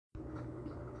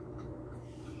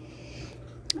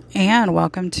And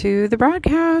welcome to the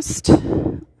broadcast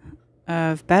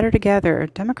of Better Together,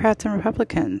 Democrats and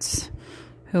Republicans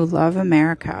who love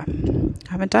America.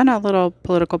 I haven't done a little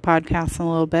political podcast in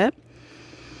a little bit.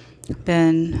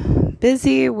 Been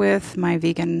busy with my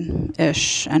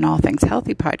vegan-ish and all things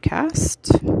healthy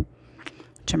podcast,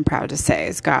 which I'm proud to say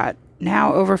has got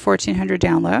now over 1,400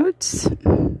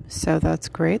 downloads. So that's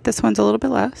great. This one's a little bit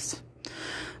less,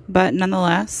 but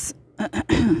nonetheless,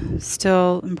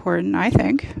 still important, I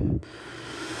think,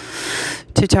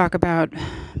 to talk about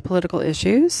political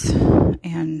issues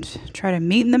and try to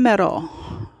meet in the middle.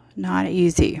 Not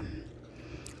easy,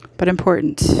 but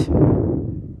important.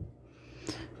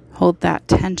 Hold that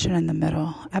tension in the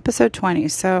middle. Episode 20.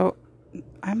 So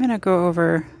I'm going to go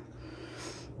over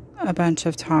a bunch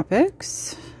of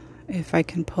topics. If I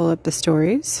can pull up the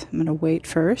stories, I'm going to wait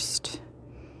first.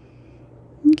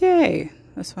 Okay,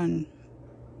 this one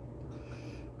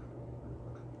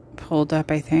pulled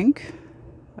up, I think.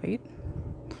 Wait.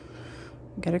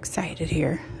 Get excited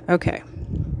here. Okay.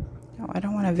 No, I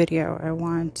don't want a video. I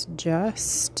want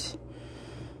just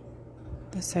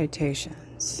the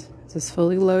citations. Is this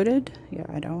fully loaded? Yeah,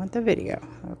 I don't want the video.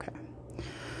 Okay.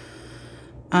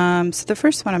 So the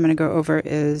first one I'm going to go over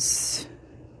is,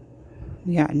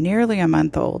 nearly a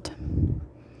month old.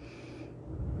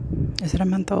 Is it a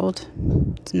month old?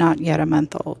 It's not yet a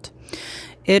month old.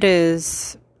 It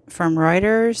is from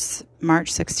Reuters,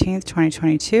 March 16th,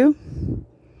 2022.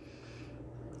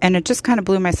 And it just kind of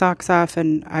blew my socks off,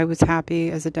 and I was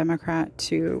happy as a Democrat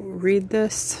to read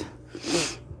this.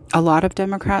 A lot of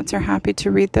Democrats are happy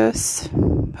to read this.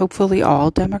 Hopefully all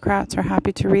Democrats are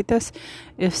happy to read this.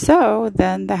 If so,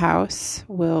 then the House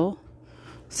will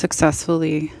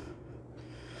successfully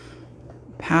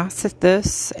pass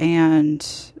this,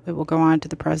 and it will go on to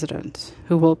the president,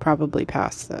 who will probably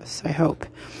pass this, I hope.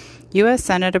 U.S.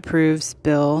 Senate approves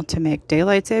bill to make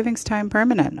daylight savings time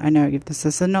permanent. I know this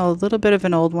is a little bit of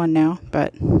an old one now,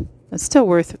 but it's still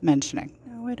worth mentioning.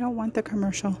 No, I don't want the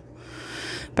commercial.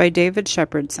 By David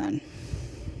Shepardson.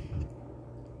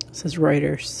 This is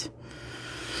Reuters.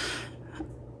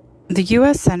 The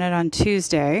U.S. Senate on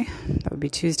Tuesday, that would be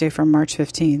Tuesday from March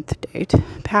 15th date,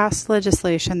 passed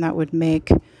legislation that would make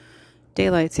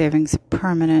daylight savings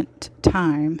permanent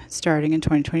time starting in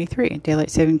 2023. Daylight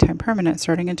saving time permanent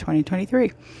starting in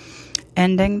 2023.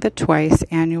 Ending the twice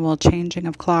annual changing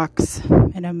of clocks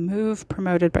in a move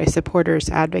promoted by supporters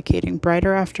advocating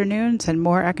brighter afternoons and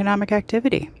more economic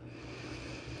activity.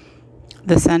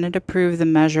 The Senate approved the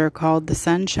measure called the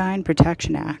Sunshine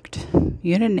Protection Act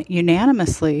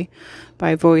unanimously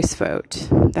by voice vote.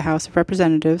 The House of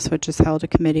Representatives, which has held a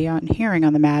committee on hearing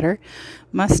on the matter,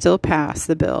 must still pass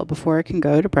the bill before it can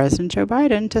go to President Joe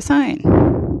Biden to sign.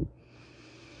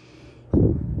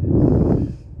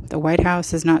 The White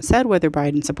House has not said whether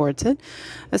Biden supports it.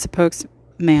 A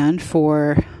spokesman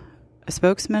for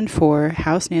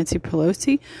House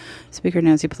Speaker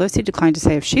Nancy Pelosi declined to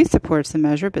say if she supports the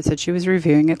measure, but said she was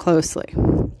reviewing it closely.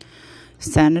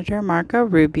 Senator Marco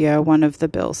Rubio, one of the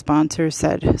bill sponsors,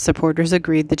 said supporters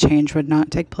agreed the change would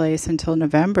not take place until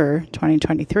November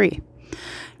 2023,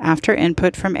 after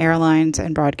input from airlines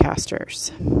and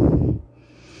broadcasters.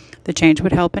 The change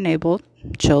would help enable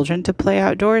children to play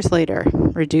outdoors later,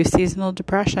 reduce seasonal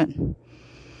depression,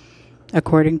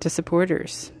 according to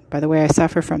supporters. By the way, I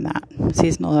suffer from that.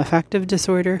 Seasonal affective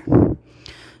disorder.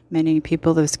 Many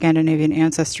people of Scandinavian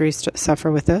ancestry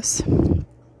suffer with this.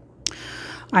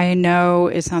 I know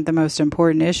it's not the most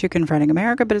important issue confronting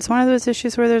America, but it's one of those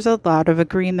issues where there's a lot of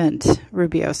agreement,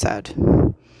 Rubio said.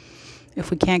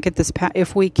 If we can get this passed,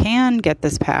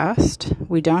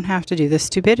 we don't have to do this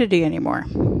stupidity anymore.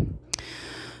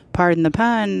 Pardon the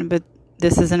pun, but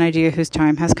this is an idea whose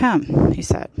time has come, he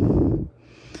said.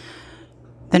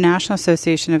 The National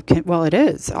Association of, it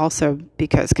is also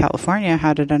because California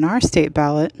had it on our state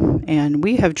ballot, and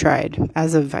we have tried,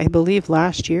 as of, I believe,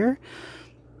 last year,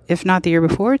 if not the year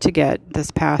before, to get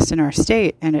this passed in our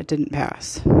state, and it didn't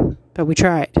pass. But we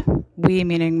tried. We,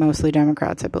 meaning mostly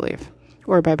Democrats, I believe,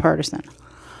 or bipartisan.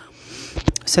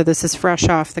 So this is fresh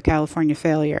off the California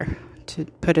failure to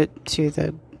put it to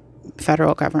the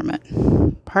federal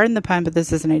government. Pardon the pun, but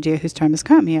this is an idea whose time has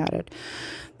come, he added.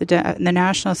 The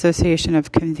National Association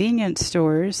of Convenience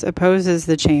Stores opposes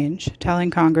the change,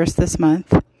 telling Congress this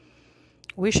month,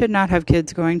 we should not have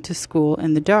kids going to school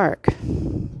in the dark.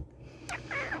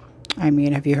 I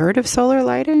mean, have you heard of solar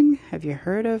lighting? Have you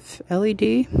heard of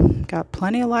LED? Got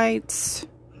plenty of lights,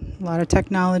 a lot of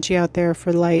technology out there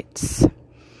for lights.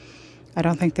 I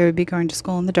don't think they would be going to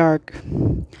school in the dark.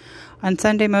 On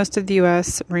Sunday, most of the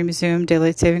U.S. resumed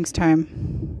daylight savings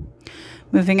time,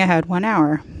 moving ahead 1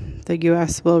 hour. The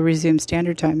U.S. will resume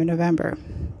standard time in November.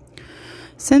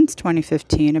 Since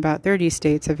 2015, about 30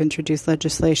 states have introduced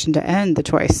legislation to end the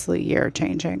twice-a-year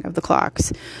changing of the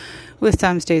clocks, with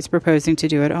some states proposing to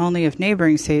do it only if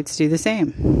neighboring states do the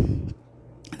same.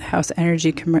 The House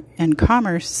Energy and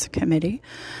Commerce Committee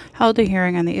held a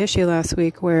hearing on the issue last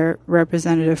week where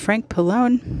Representative Frank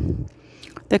Pallone,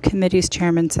 the committee's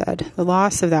chairman, said, "The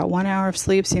loss of that 1 hour of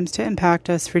sleep seems to impact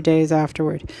us for days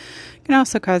afterward. It can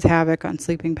also cause havoc on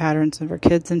sleeping patterns of our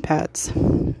kids and pets."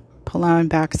 Pallone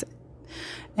backs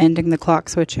ending the clock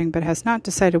switching, but has not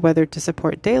decided whether to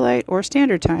support daylight or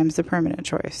standard time as a permanent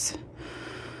choice.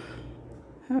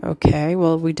 Okay,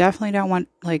 well, we definitely don't want,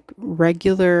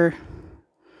 regular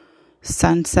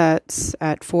sunsets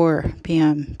at 4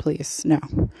 p.m., please. No.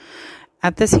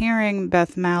 At this hearing,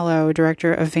 Beth Mallow,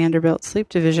 director of Vanderbilt's Sleep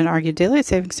Division, argued daylight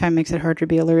savings time makes it harder to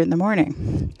be alert in the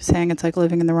morning, saying it's like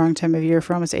living in the wrong time of year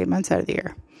for almost 8 months out of the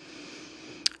year.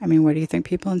 I mean, what do you think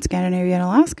people in Scandinavia and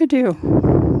Alaska do?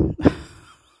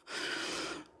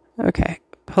 Okay.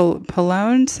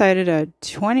 Pallone cited a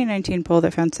 2019 poll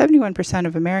that found 71%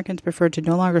 of Americans preferred to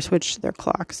no longer switch their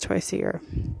clocks twice a year.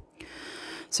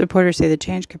 Supporters say the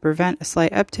change could prevent a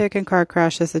slight uptick in car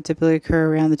crashes that typically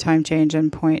occur around the time change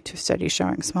and point to studies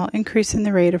showing a small increase in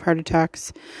the rate of heart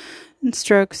attacks and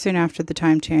strokes soon after the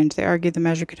time change. They argue the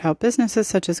measure could help businesses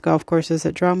such as golf courses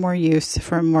that draw more use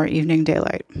for more evening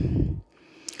daylight.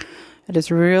 It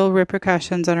has real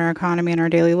repercussions on our economy and our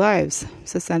daily lives,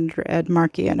 says Senator Ed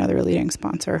Markey, another leading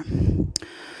sponsor.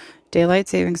 Daylight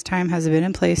savings time has been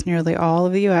in place nearly all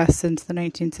of the U.S. since the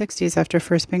 1960s after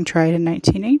first being tried in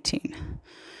 1918.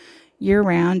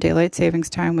 Year-round daylight savings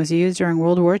time was used during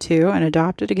World War II and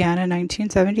adopted again in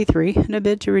 1973 in a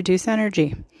bid to reduce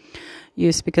energy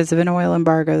use because of an oil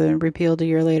embargo, then repealed a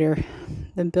year later.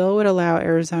 The bill would allow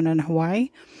Arizona and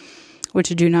Hawaii, which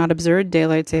do not observe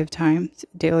daylight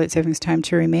savings time,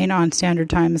 to remain on standard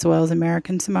time, as well as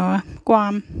American Samoa,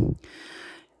 Guam,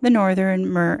 the Northern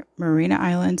Mariana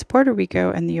Islands, Puerto Rico,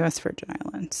 and the U.S. Virgin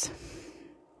Islands.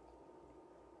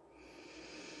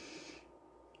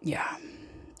 Yeah.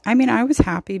 I mean, I was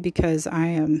happy because I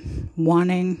am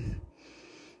wanting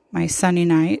my sunny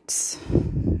nights.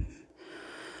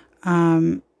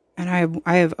 And I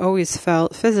have always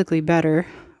felt physically better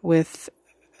with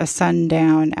a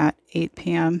sundown at 8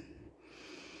 p.m.,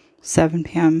 7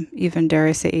 p.m., even dare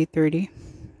I say 8:30,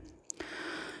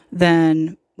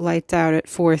 than lights out at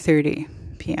 4:30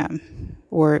 p.m.,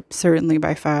 or certainly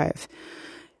by 5.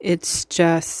 It's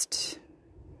just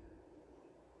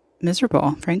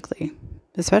miserable, frankly,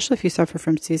 especially if you suffer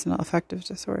from seasonal affective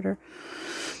disorder.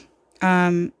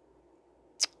 And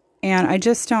I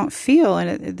just don't feel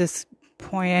at this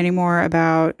point anymore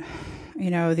about,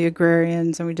 the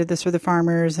agrarians, and we did this for the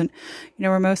farmers, and,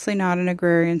 we're mostly not an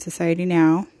agrarian society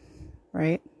now,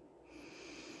 right?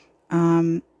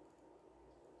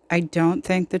 I don't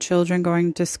think the children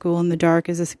going to school in the dark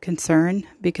is a concern,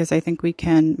 because I think we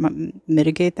can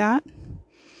mitigate that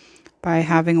by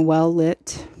having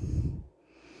well-lit,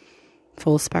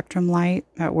 full-spectrum light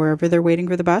at wherever they're waiting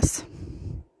for the bus,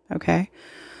 okay?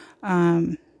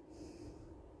 I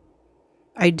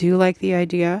do like the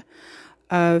idea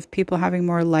of people having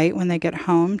more light when they get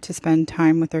home to spend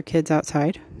time with their kids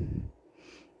outside.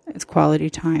 It's quality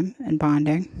time and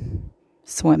bonding,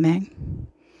 swimming,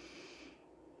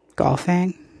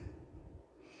 golfing,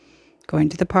 going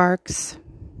to the parks.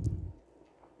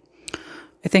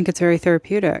 I think it's very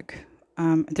therapeutic.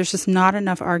 There's just not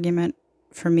enough argument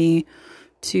for me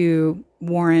to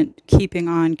warrant keeping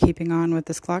on with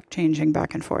this clock changing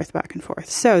back and forth.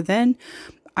 So then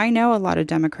I know a lot of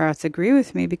Democrats agree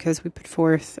with me because we put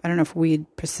forth, I don't know if we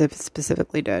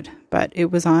specifically did, but it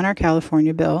was on our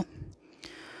California bill.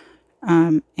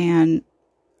 And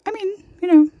I mean,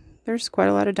 there's quite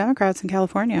a lot of Democrats in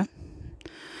California.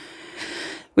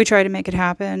 We tried to make it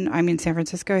happen. I mean, San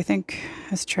Francisco, I think,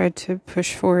 has tried to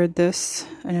push forward this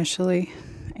initially,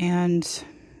 and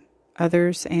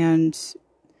others, and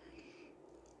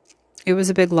it was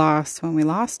a big loss when we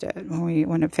lost it,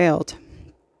 when it failed.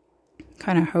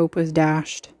 Kind of hope was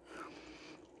dashed.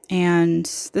 And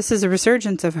this is a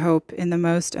resurgence of hope in the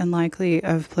most unlikely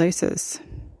of places.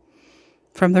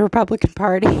 From the Republican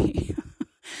Party,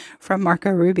 from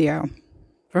Marco Rubio,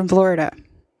 from Florida.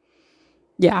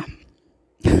 Yeah.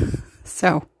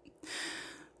 So,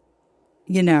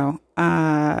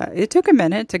 it took a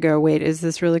minute to go, wait, is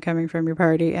this really coming from your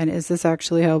party? And is this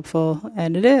actually helpful?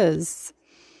 And it is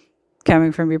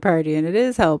coming from your party, and it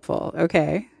is helpful.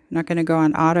 Okay. I'm not going to go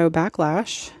on auto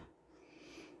backlash,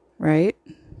 right?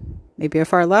 Maybe a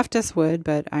far leftist would,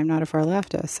 but I'm not a far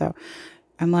leftist. So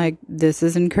I'm like, this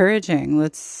is encouraging.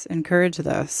 Let's encourage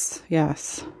this.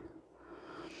 Yes.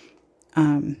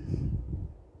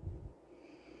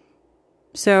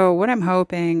 So what I'm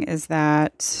hoping is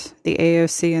that the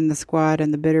AOC and the squad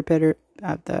and the bitter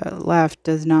at the left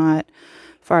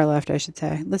far left, I should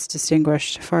say, let's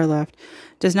distinguish far left,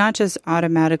 does not just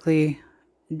automatically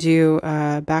do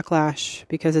a backlash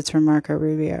because it's from Marco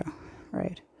Rubio,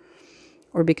 right?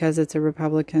 Or because it's a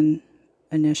Republican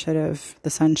initiative, the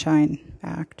Sunshine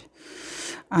Act.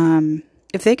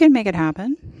 If they can make it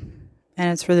happen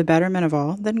and it's for the betterment of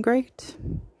all, then great.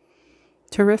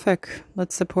 Terrific.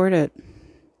 Let's support it.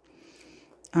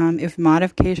 If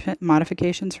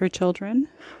modifications for children,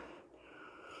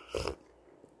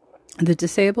 the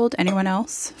disabled, anyone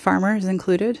else, farmers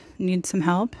included, need some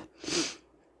help,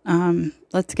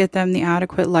 let's get them the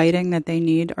adequate lighting that they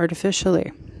need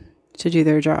artificially to do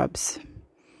their jobs.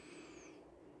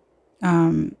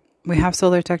 We have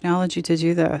solar technology to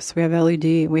do this. We have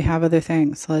LED. We have other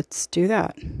things. Let's do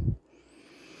that.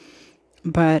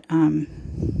 But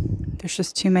there's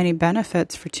just too many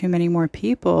benefits for too many more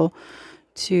people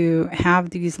to have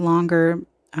these longer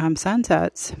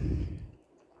sunsets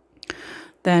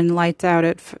than lights out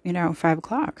at 5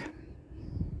 o'clock.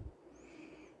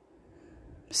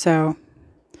 So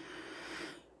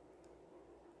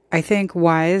I think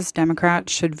wise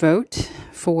Democrats should vote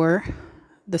for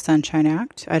the Sunshine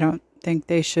Act. I don't think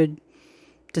they should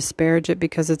disparage it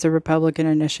because it's a Republican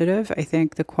initiative. I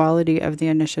think the quality of the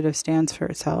initiative stands for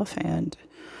itself. And,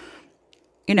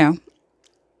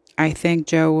 I think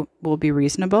Joe will be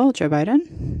reasonable, Joe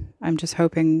Biden. I'm just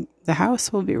hoping the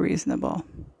House will be reasonable.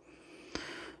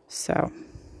 So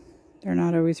they're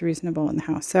not always reasonable in the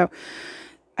House. So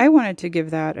I wanted to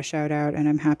give that a shout out, and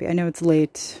I'm happy. I know it's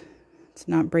late. It's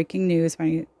not breaking news by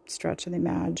any stretch of the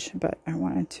image, but I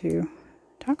wanted to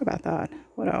talk about that.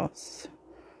 What else?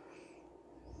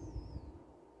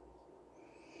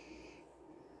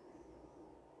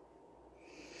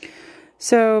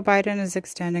 So Biden is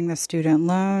extending the student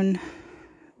loan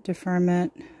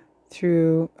deferment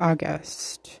through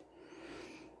August.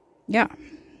 Yeah.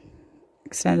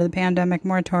 Extended the pandemic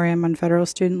moratorium on federal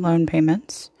student loan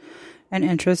payments and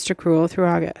interest accrual through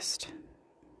August,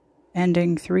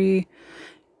 ending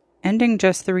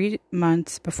just 3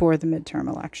 months before the midterm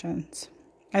elections.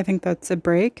 I think that's a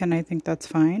break, and I think that's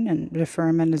fine, and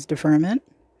deferment is deferment.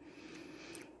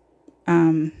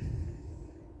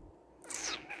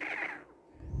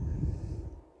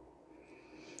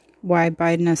 Why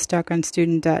Biden is stuck on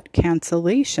student debt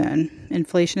cancellation.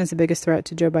 Inflation is the biggest threat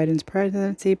to Joe Biden's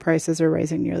presidency. Prices are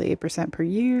rising nearly 8% per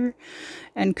year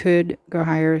and could go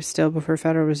higher still before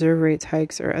Federal Reserve rates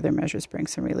hikes or other measures bring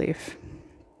some relief.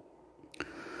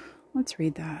 Let's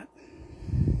read that.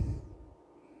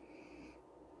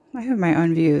 I have my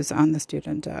own views on the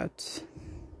student debt.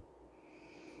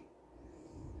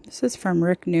 This is from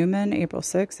Rick Newman, April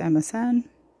 6, MSN.com.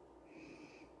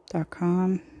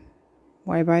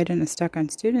 Why Biden is stuck on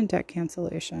student debt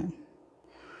cancellation.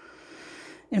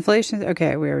 Inflation,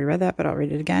 okay, we already read that, but I'll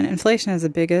read it again. Inflation is the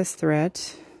biggest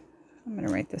threat. I'm going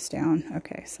to write this down.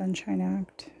 Okay, Sunshine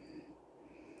Act.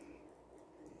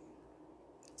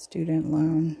 Student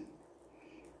loan.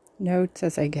 Notes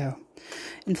as I go.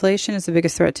 Inflation is the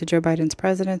biggest threat to Joe Biden's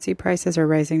presidency. Prices are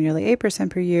rising nearly 8%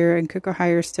 per year and could go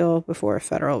higher still before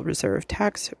Federal Reserve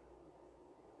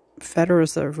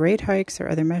rate hikes or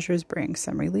other measures bring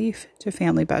some relief to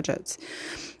family budgets.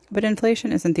 But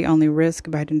inflation isn't the only risk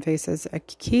Biden faces. A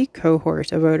key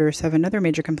cohort of voters have another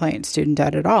major complaint: student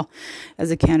debt at all.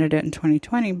 As a candidate in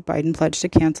 2020, Biden pledged to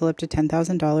cancel up to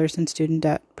 $10,000 in student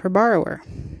debt per borrower.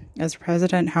 As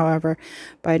president, however,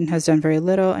 Biden has done very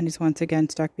little, and he's once again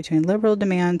stuck between liberal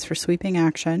demands for sweeping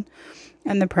action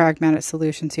and the pragmatic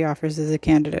solutions he offers as a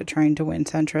candidate trying to win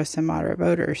centrist and moderate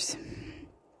voters.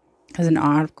 As an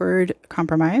awkward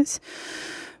compromise,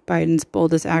 Biden's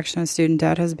boldest action on student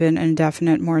debt has been an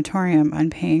indefinite moratorium on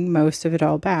paying most of it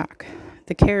all back.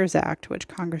 The CARES Act, which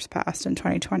Congress passed in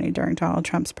 2020 during Donald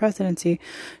Trump's presidency,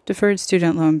 deferred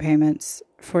student loan payments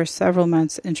for several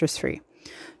months interest-free.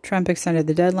 Trump extended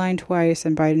the deadline twice,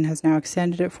 and Biden has now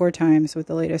extended it 4 times, with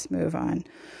the latest move on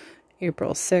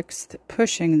April 6th,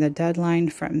 pushing the deadline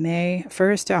from May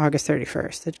 1st to August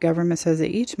 31st. The government says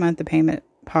that each month the payment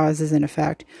pause is in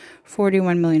effect.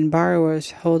 41 million borrowers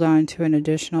hold on to an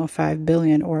additional $5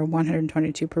 billion, or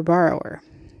 $122 per borrower.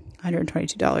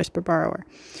 $122 per borrower.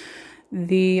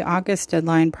 The August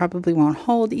deadline probably won't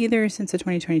hold either, since the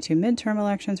 2022 midterm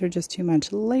elections are just 2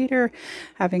 months later.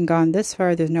 Having gone this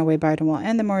far, there's no way Biden will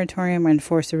end the moratorium and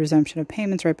force a resumption of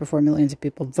payments right before millions of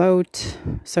people vote.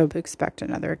 So expect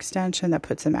another extension that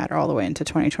puts the matter all the way into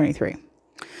 2023.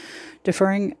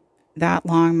 Deferring that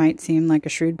long might seem like a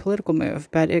shrewd political move,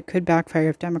 but it could backfire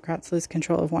if Democrats lose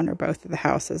control of one or both of the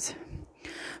houses.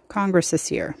 Congress this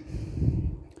year.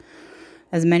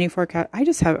 as many forecast. I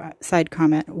just have a side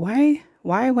comment. Why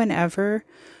whenever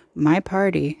my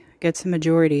party gets a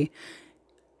majority,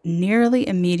 nearly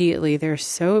immediately they're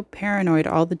so paranoid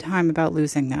all the time about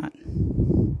losing that?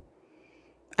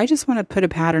 I just want to put a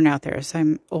pattern out there. So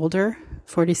I'm older,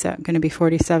 47, going to be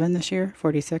 47 this year,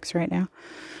 46 right now.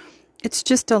 It's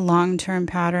just a long-term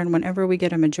pattern. Whenever we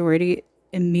get a majority,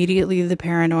 immediately the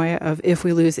paranoia of if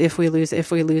we lose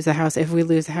a house,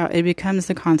 it becomes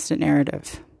the constant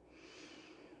narrative.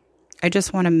 I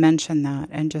just want to mention that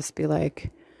and just be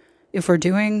like, if we're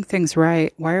doing things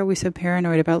right, why are we so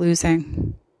paranoid about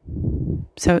losing?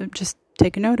 So just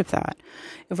take a note of that.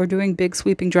 If we're doing big,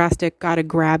 sweeping, drastic, gotta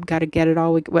get it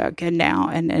all we can now,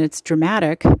 and it's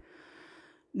dramatic,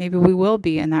 maybe we will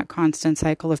be in that constant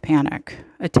cycle of panic,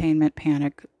 attainment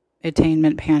panic. I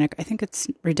think it's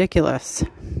ridiculous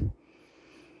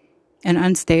and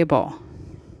unstable.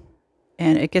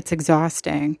 And it gets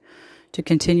exhausting to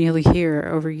continually hear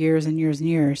over years and years and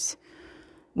years.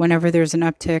 Whenever there's an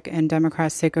uptick and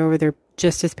Democrats take over, they're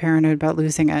just as paranoid about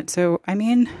losing it. So, I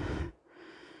mean,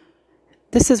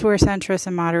 this is where centrists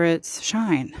and moderates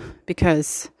shine,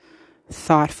 because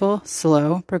thoughtful,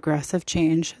 slow, progressive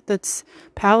change that's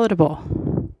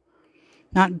palatable.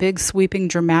 Not big, sweeping,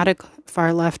 dramatic, far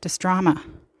leftist drama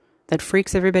that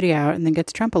freaks everybody out and then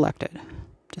gets Trump elected.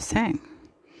 Just saying.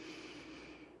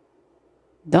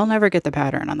 They'll never get the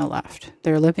pattern on the left.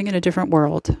 They're living in a different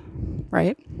world,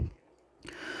 right?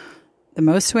 The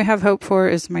most we have hope for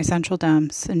is my central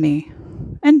Dems and me,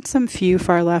 and some few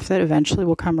far left that eventually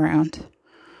will come around.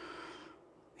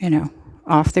 You know,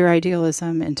 off their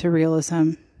idealism into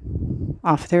realism,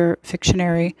 off their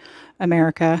fictionary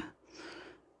America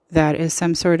that is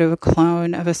some sort of a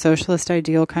clone of a socialist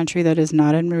ideal country that is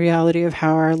not in reality of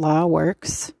how our law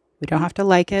works. We don't have to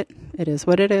like it. It is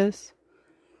what it is.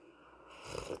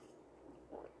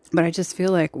 But I just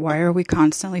feel like, why are we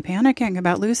constantly panicking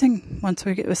about losing once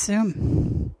we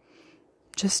assume?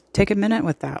 Just take a minute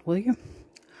with that, will you?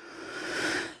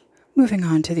 Moving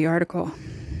on to the article.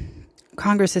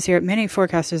 Congress is here. Many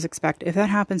forecasters expect if that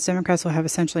happens, Democrats will have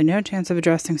essentially no chance of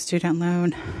addressing student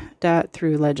loan debt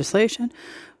through legislation,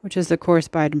 which is the course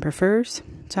Biden prefers.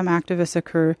 Some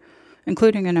activists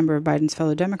including a number of Biden's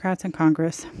fellow Democrats in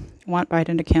Congress, want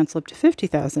Biden to cancel up to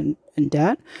 $50,000 in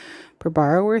debt per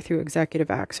borrower through executive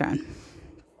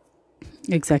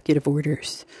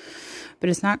orders. But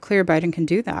it's not clear Biden can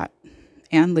do that,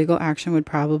 and legal action would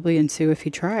probably ensue if he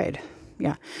tried.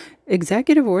 Yeah,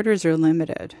 executive orders are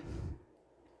limited.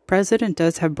 President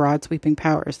does have broad sweeping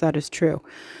powers, that is true,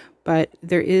 but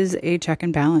there is a check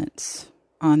and balance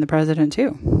on the president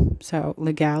too. So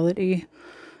legality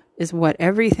is what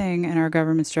everything in our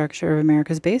government structure of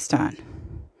America is based on.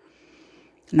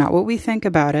 Not what we think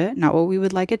about it, not what we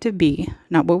would like it to be,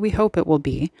 not what we hope it will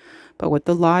be, but what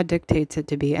the law dictates it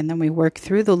to be. And then we work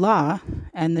through the law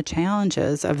and the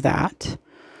challenges of that.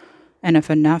 And if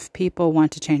enough people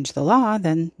want to change the law,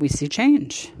 then we see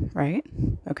change, right?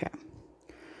 Okay.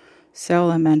 So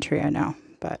elementary, I know,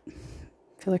 but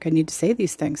I feel like I need to say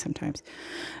these things sometimes.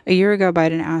 A year ago,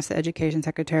 Biden asked the Education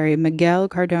Secretary Miguel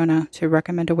Cardona to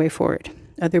recommend a way forward.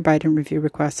 Other Biden review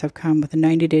requests have come with a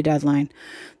 90-day deadline.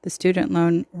 The student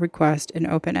loan request is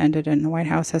open-ended, and the White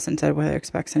House hasn't said whether it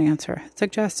expects an answer. It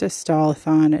suggests a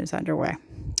stall-a-thon is underway,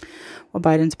 while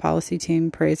Biden's policy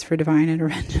team prays for divine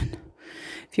intervention.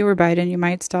 If you were Biden, you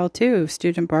might stall too.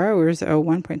 Student borrowers owe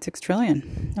 $1.6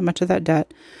 trillion. How much of that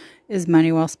debt is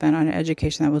money well spent on an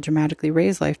education that will dramatically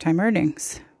raise lifetime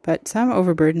earnings? But some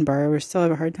overburdened borrowers still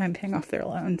have a hard time paying off their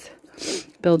loans,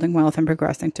 building wealth, and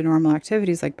progressing to normal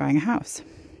activities like buying a house.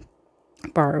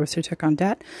 Borrowers who took on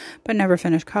debt but never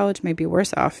finished college may be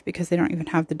worse off because they don't even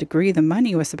have the degree the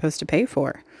money was supposed to pay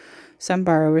for. Some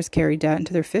borrowers carry debt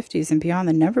into their 50s and beyond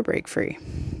and never break free.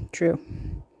 True.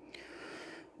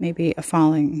 Maybe a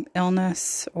falling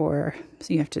illness, or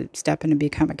so you have to step in and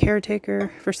become a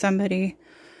caretaker for somebody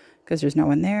because there's no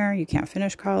one there. You can't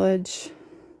finish college,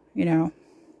 you know.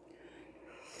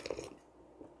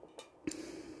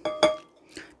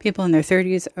 People in their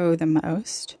 30s owe the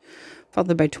most,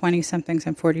 followed by 20-somethings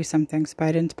and 40-somethings.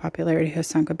 Biden's popularity has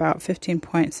sunk about 15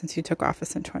 points since he took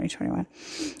office in 2021.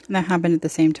 And that happened at the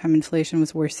same time inflation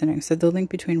was worsening. So the link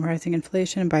between rising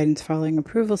inflation and Biden's falling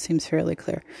approval seems fairly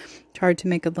clear. It's hard to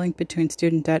make a link between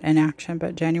student debt and action,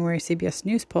 but January CBS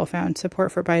News poll found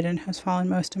support for Biden has fallen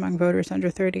most among voters under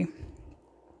 30.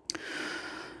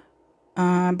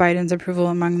 Biden's approval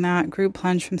among that group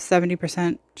plunged from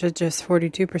 70% to just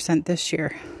 42% this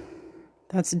year.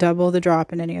 That's double the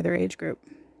drop in any other age group.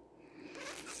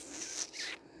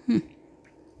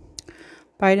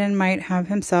 Biden might have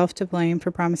himself to blame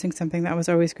for promising something that was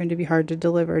always going to be hard to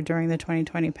deliver. During the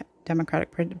 2020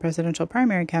 Democratic presidential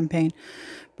primary campaign,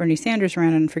 Bernie Sanders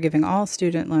ran on forgiving all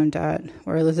student loan debt,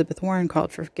 where Elizabeth Warren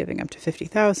called for giving up to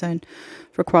 $50,000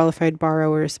 for qualified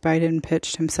borrowers. Biden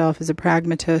pitched himself as a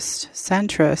pragmatist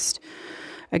centrist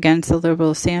against the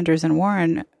liberal Sanders, and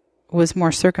Warren was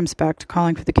more circumspect,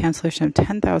 calling for the cancellation of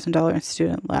 $10,000 in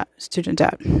student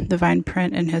debt. The fine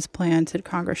print in his plan said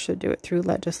Congress should do it through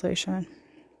legislation.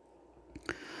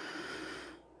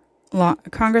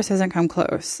 Congress hasn't come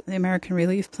close. The American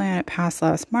Relief Plan it passed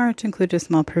last March included a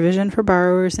small provision for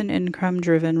borrowers and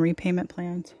income-driven repayment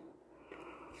plans,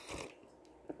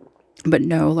 but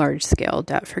no large-scale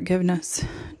debt forgiveness.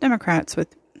 Democrats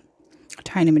with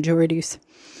tiny majorities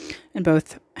in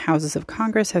both houses of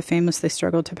Congress have famously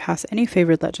struggled to pass any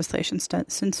favored legislation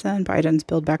since then. Biden's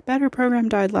Build Back Better program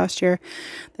died last year.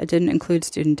 That didn't include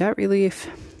student debt relief.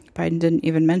 Biden didn't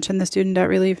even mention the student debt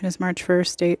relief in his March 1st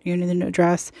State Union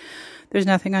address. There's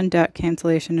nothing on debt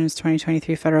cancellation in his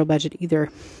 2023 federal budget either.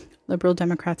 Liberal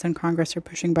Democrats in Congress are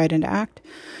pushing Biden to act,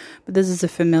 but this is a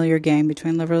familiar game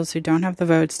between liberals who don't have the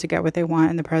votes to get what they want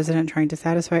and the president trying to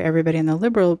satisfy everybody in the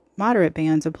liberal moderate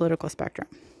bands of political spectrum.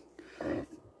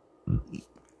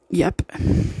 Yep.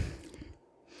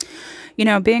 You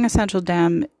know, being a Central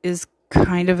Dem is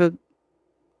kind of a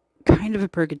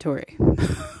purgatory.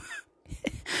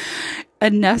 A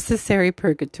necessary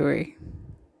purgatory.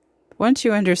 Once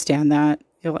you understand that,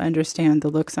 you'll understand the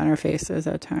looks on our faces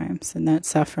at times and that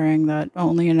suffering that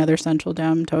only another Central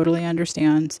Dem totally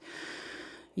understands.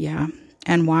 Yeah.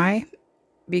 And why?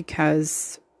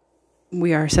 Because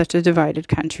we are such a divided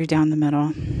country down the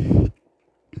middle.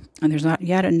 And there's not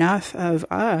yet enough of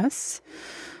us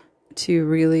to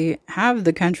really have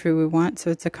the country we want, so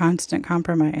it's a constant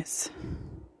compromise.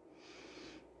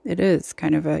 It is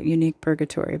kind of a unique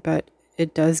purgatory, but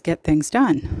it does get things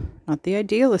done. Not the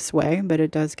idealist way, but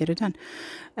it does get it done.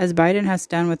 As Biden has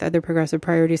done with other progressive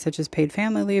priorities such as paid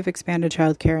family leave, expanded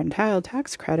child care, and child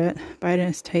tax credit, Biden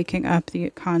is taking up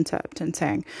the concept and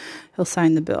saying he'll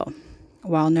sign the bill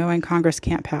while knowing Congress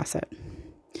can't pass it.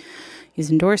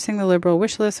 He's endorsing the liberal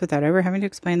wish list without ever having to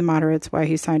explain to moderates why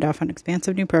he signed off on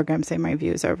expansive new programs they might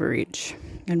view as overreach.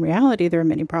 In reality, there are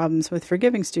many problems with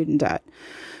forgiving student debt,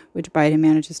 which Biden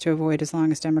manages to avoid as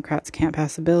long as Democrats can't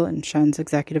pass a bill and shuns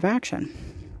executive action.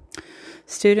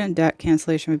 Student debt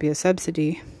cancellation would be a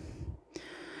subsidy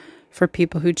for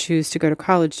people who choose to go to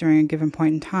college during a given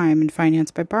point in time and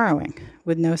financed by borrowing,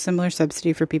 with no similar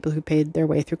subsidy for people who paid their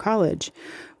way through college,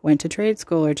 went to trade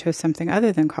school, or chose something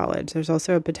other than college. There's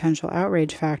also a potential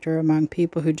outrage factor among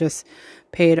people who just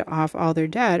paid off all their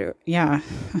debt. Yeah,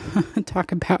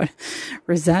 talk about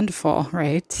resentful,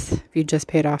 right? If you just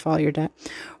paid off all your debt.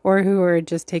 Or who are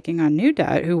just taking on new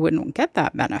debt who wouldn't get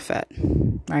that benefit,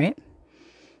 right?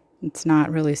 It's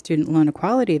not really student loan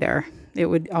equality there. It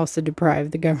would also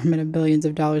deprive the government of billions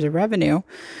of dollars of revenue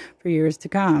for years to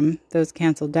come. Those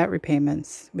canceled debt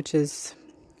repayments, which is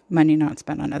money not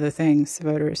spent on other things.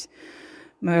 Voters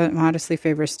modestly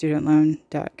favor student loan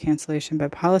debt cancellation,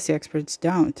 but policy experts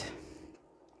don't.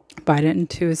 Biden,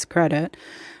 to his credit,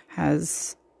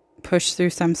 has pushed through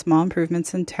some small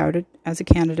improvements and touted as a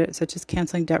candidate, such as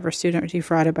canceling debt for students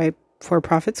defrauded by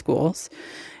for-profit schools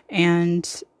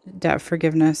and debt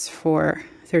forgiveness for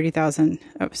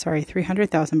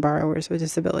 300,000 borrowers with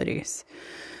disabilities.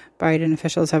 Biden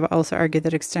officials have also argued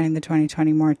that extending the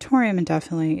 2020 moratorium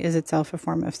indefinitely is itself a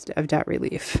form of debt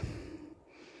relief.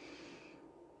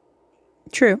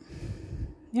 True.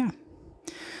 Yeah.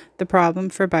 The problem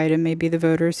for Biden may be the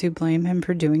voters who blame him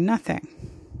for doing nothing.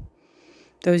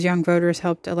 Those young voters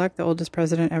helped elect the oldest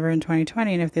president ever in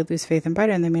 2020, and if they lose faith in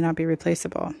Biden, they may not be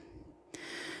replaceable.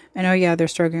 And oh yeah, they're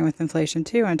struggling with inflation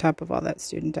too, on top of all that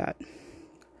student debt.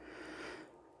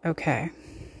 Okay.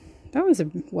 That was a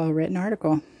well-written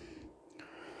article.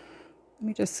 Let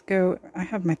me just go. I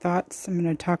have my thoughts. I'm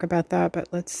going to talk about that, but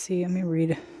let's see. Let me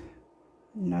read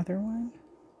another one.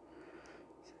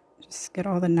 Just get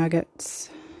all the nuggets.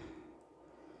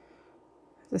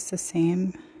 Is this the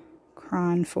same?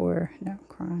 Cron. So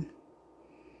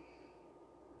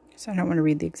I don't want to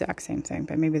read the exact same thing,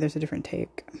 but maybe there's a different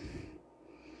take.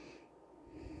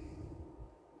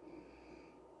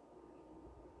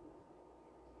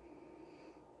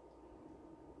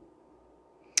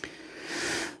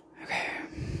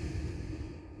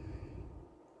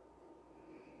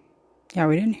 Yeah,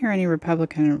 we didn't hear any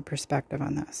Republican perspective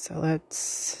on this, so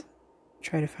let's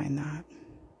try to find that.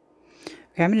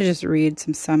 Okay, I'm going to just read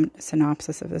some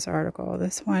synopsis of this article.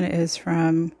 This one is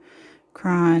from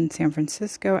Cron, San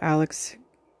Francisco, Alex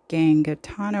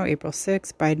Gangatano, April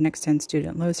 6. Biden extends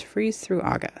student loans freeze through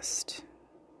August.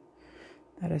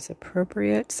 That is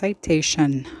appropriate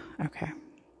citation. Okay.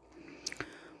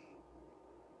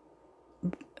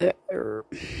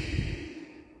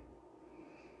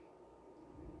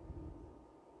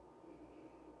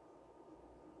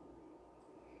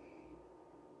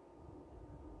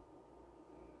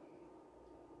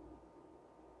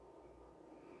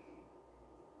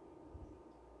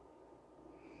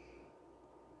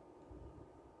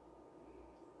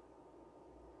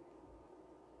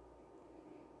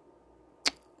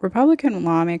 Republican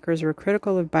lawmakers were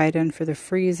critical of Biden for the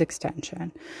freeze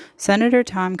extension. Senator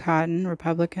Tom Cotton,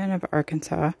 Republican of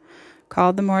Arkansas,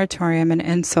 called the moratorium an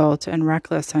insult and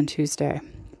reckless on Tuesday.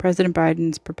 President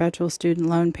Biden's perpetual student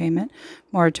loan payment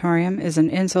moratorium is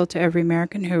an insult to every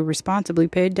American who responsibly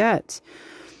paid debts.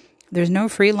 There's no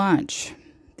free lunch.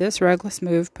 This reckless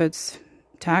move puts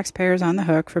taxpayers on the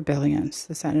hook for billions,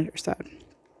 the senator said.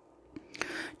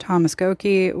 Thomas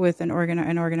Goki, with an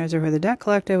organizer for the Debt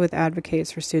Collective with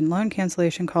advocates for student loan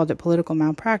cancellation, called it political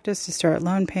malpractice to start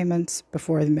loan payments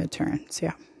before the midterms.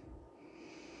 Yeah.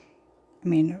 I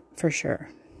mean, for sure.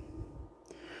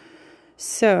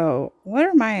 So, what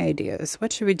are my ideas?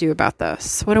 What should we do about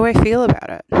this? What do I feel about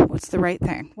it? What's the right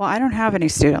thing? Well, I don't have any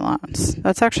student loans.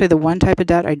 That's actually the one type of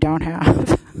debt I don't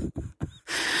have.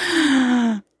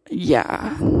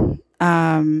 Yeah.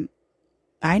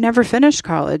 I never finished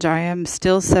college. I am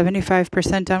still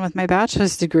 75% done with my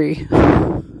bachelor's degree.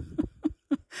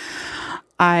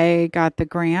 I got the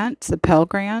grant, the Pell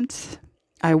Grant.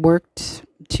 I worked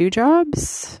 2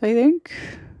 jobs, I think.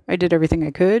 I did everything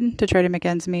I could to try to make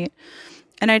ends meet.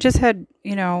 And I just had,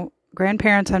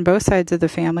 grandparents on both sides of the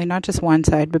family, not just one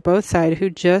side, but both sides, who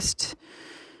just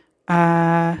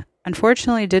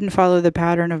unfortunately didn't follow the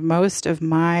pattern of most of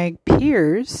my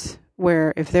peers,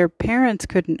 where if their parents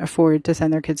couldn't afford to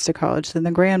send their kids to college, then the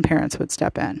grandparents would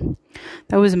step in.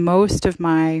 That was most of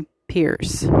my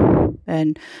peers.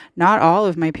 And not all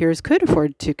of my peers could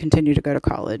afford to continue to go to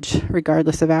college,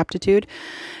 regardless of aptitude.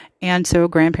 And so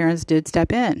grandparents did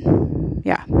step in.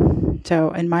 Yeah. So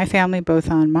in my family,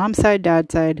 both on mom's side,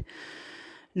 dad's side,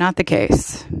 not the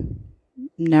case.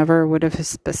 Never would have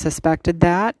suspected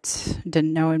that.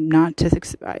 Didn't know him not to.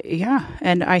 Yeah.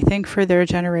 And I think for their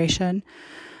generation,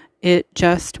 it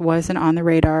just wasn't on the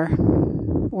radar,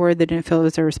 or they didn't feel it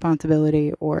was their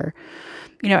responsibility, or,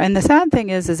 and the sad thing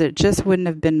is it just wouldn't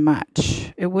have been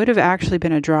much. It would have actually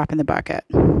been a drop in the bucket.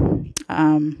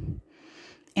 And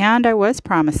I was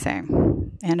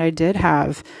promising, and I did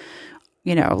have,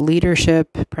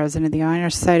 leadership, president of the Honor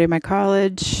Society of my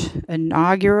college,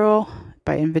 inaugural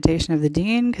by invitation of the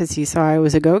dean, because he saw I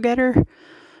was a go-getter,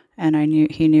 and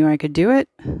he knew I could do it.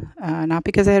 Not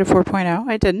because I had a 4.0.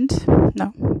 I didn't.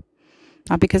 No.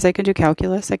 Not because I could do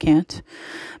calculus, I can't,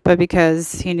 but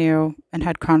because he knew and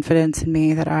had confidence in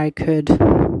me that I could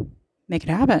make it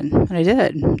happen, and I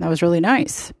did. That was really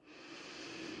nice.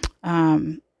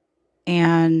 And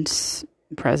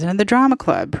president of the drama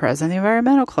club, president of the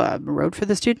environmental club, wrote for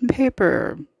the student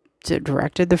paper,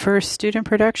 directed the first student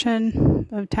production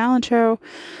of talent show,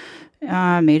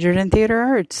 majored in theater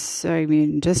arts. I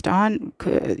mean, just on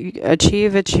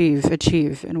achieve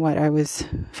in what I was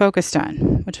focused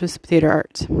on, which was theater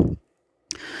arts.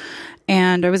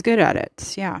 And I was good at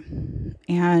it. Yeah.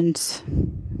 And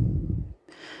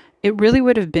it really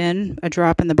would have been a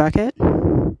drop in the bucket,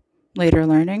 later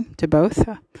learning, to both,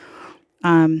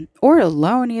 or a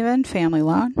loan, even family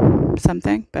loan,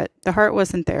 something, but the heart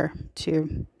wasn't there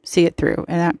to see it through,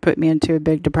 and that put me into a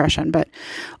big depression. But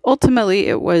ultimately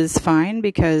it was fine,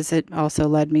 because it also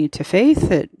led me to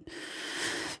faith. It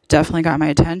definitely got my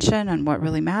attention on what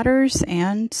really matters,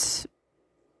 and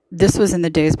this was in the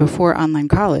days before online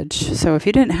college. So if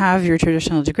you didn't have your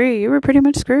traditional degree, you were pretty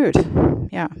much screwed.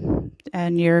 Yeah.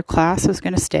 And your class was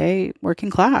going to stay working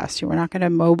class. You were not going to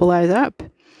mobilize up.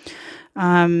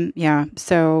 Yeah.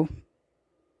 So,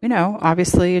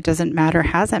 obviously it doesn't matter,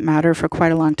 hasn't mattered for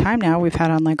quite a long time now. We've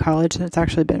had online college, and it's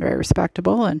actually been very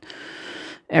respectable, and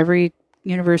every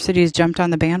university has jumped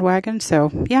on the bandwagon.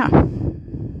 So yeah,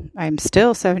 I'm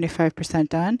still 75%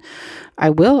 done. I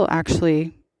will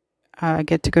actually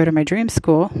get to go to my dream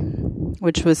school,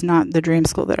 which was not the dream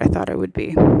school that I thought it would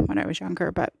be when I was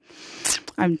younger, but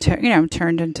I'm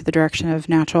turned into the direction of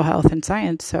natural health and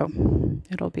science. So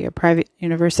it'll be a private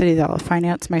university that I'll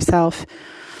finance myself.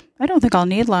 I don't think I'll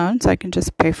need loans. I can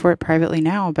just pay for it privately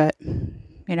now, but,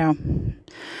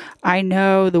 I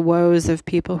know the woes of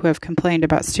people who have complained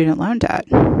about student loan debt.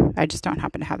 I just don't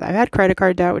happen to have that. I've had credit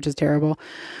card debt, which is terrible.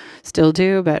 Still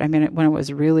do, but I mean, when it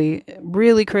was really,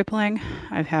 really crippling.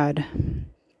 I've had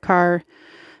car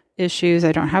issues.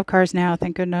 I don't have cars now,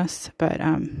 thank goodness, but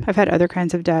I've had other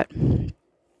kinds of debt.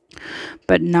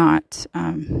 but not,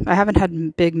 I haven't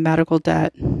had big medical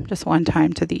debt, just one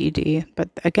time to the ED. But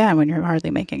again, when you're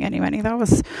hardly making any money, that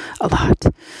was a lot.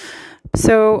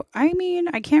 So, I mean,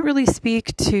 I can't really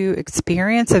speak to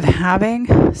experience of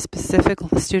having specific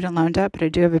student loan debt, but I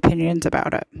do have opinions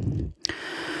about it.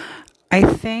 I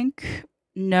think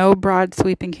no broad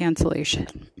sweeping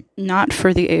cancellation, not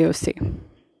for the AOC.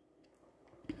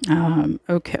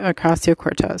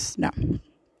 Ocasio-Cortez, no.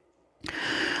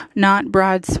 Not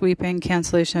broad sweeping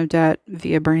cancellation of debt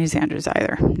via Bernie Sanders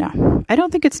either. No, I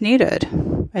don't think it's needed.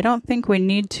 I don't think we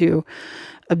need to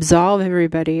absolve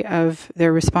everybody of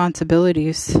their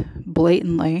responsibilities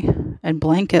blatantly and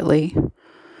blanketly.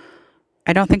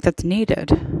 I don't think that's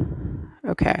needed.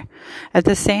 Okay. At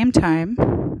the same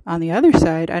time, on the other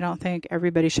side, I don't think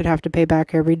everybody should have to pay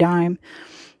back every dime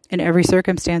in every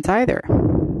circumstance either.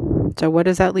 So what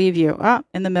does that leave you?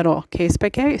 In the middle, case by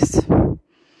case.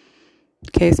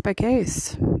 Case by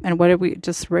case. And what did we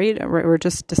just read? We're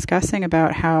just discussing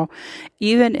about how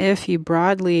even if you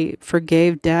broadly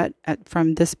forgave debt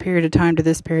from this period of time to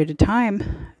this period of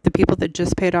time, the people that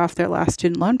just paid off their last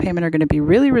student loan payment are going to be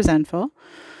really resentful,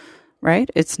 right?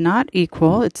 It's not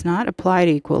equal. It's not applied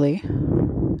equally.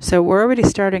 So we're already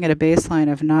starting at a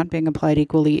baseline of not being applied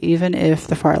equally, even if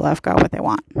the far left got what they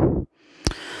want.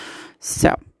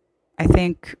 So I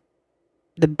think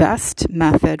the best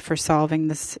method for solving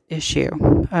this issue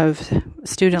of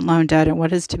student loan debt and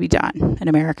what is to be done in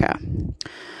America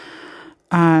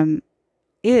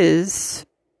is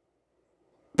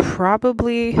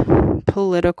probably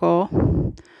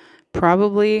political,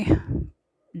 probably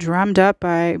drummed up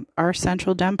by our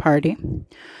Central Dem Party,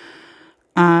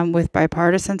 with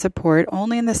bipartisan support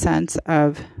only in the sense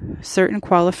of certain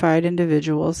qualified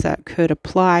individuals that could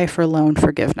apply for loan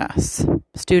forgiveness,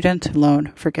 student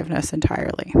loan forgiveness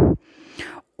entirely,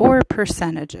 or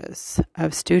percentages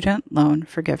of student loan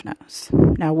forgiveness.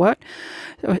 Now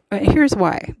here's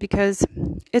why. Because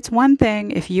it's one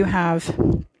thing if you have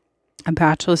a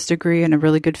bachelor's degree in a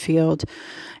really good field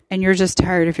and you're just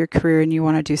tired of your career and you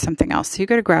want to do something else. So you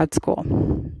go to grad school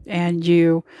and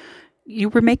you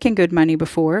were making good money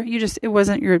before. It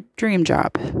wasn't your dream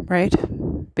job, right?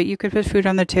 But you could put food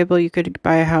on the table, you could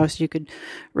buy a house, you could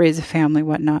raise a family,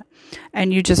 whatnot.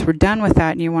 And you just were done with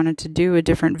that and you wanted to do a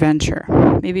different venture.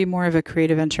 Maybe more of a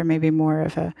creative venture, maybe more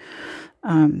of a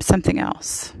something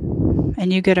else.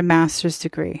 And you get a master's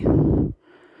degree.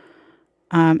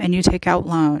 And you take out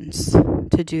loans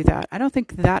to do that. I don't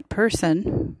think that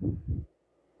person,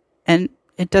 and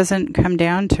it doesn't come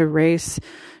down to race,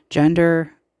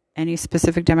 gender, any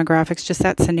specific demographics, just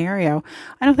that scenario.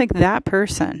 I don't think that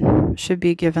person should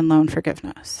be given loan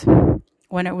forgiveness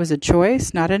when it was a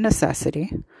choice, not a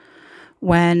necessity,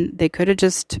 when they could have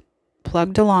just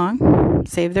plugged along,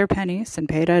 saved their pennies and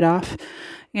paid it off,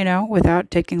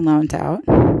 without taking loans out.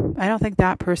 I don't think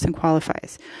that person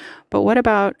qualifies. But what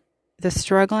about the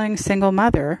struggling single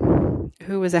mother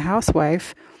who was a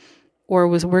housewife or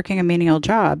was working a menial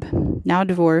job, now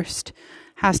divorced,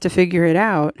 has to figure it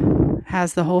out,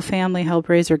 has the whole family help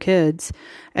raise her kids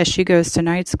as she goes to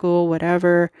night school,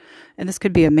 whatever. And this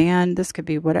could be a man, this could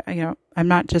be what,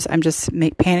 I'm just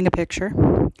painting a picture.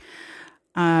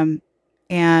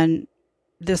 And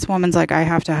this woman's like, I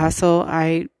have to hustle.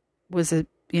 I was a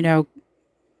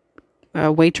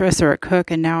waitress or a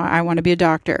cook, and now I want to be a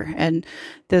doctor. And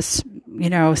this,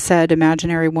 said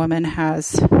imaginary woman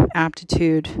has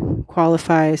aptitude,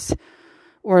 qualifies,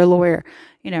 or a lawyer,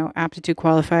 aptitude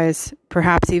qualifies,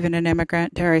 perhaps even an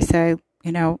immigrant, dare I say,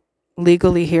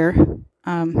 legally here,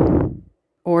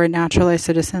 or a naturalized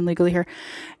citizen legally here.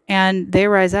 And they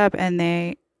rise up and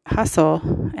they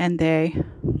hustle and they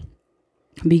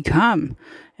become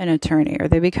an attorney, or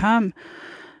they become,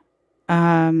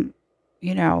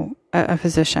 a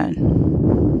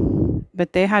physician.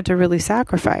 But they had to really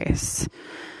sacrifice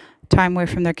time away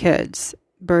from their kids,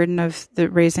 burden of the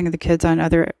raising of the kids on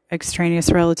other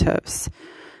extraneous relatives.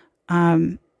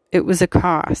 It was a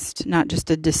cost, not just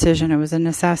a decision. It was a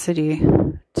necessity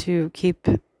to keep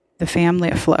the family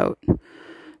afloat,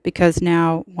 because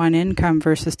now one income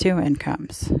versus two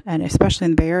incomes, and especially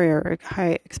in the Bay Area, or a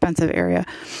high expensive area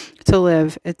to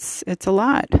live, it's a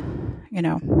lot,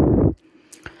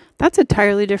 That's a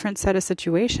entirely different set of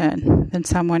situation than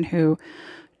someone who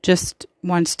just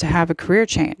wants to have a career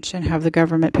change and have the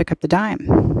government pick up the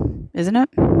dime, isn't it?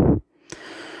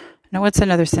 Now, what's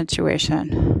another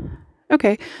situation?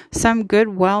 Okay, some good,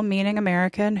 well-meaning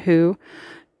American who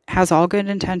has all good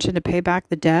intention to pay back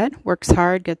the debt, works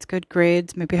hard, gets good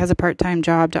grades, maybe has a part-time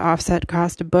job to offset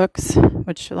cost of books,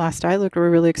 which last I looked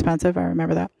were really expensive. I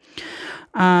remember that.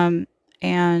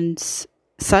 And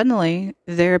suddenly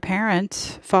their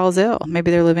parent falls ill.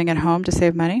 Maybe they're living at home to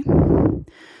save money.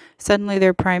 Suddenly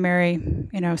their primary,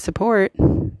 support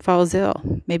falls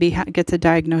ill. Maybe gets a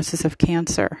diagnosis of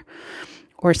cancer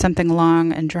or something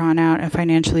long and drawn out and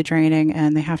financially draining,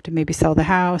 and they have to maybe sell the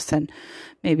house and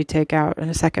maybe take out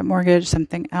a second mortgage.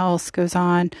 Something else goes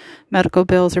on. Medical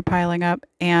bills are piling up,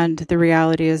 and the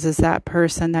reality is that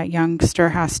person, that youngster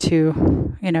has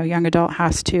to, young adult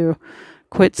has to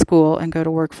quit school and go to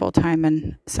work full time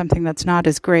and something that's not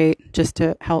as great just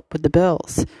to help with the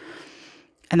bills.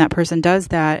 And that person does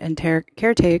that and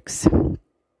caretakes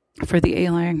for the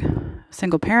ailing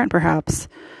single parent perhaps,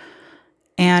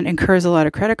 and incurs a lot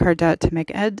of credit card debt to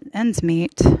make ends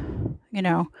meet,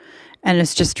 and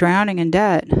is just drowning in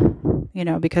debt,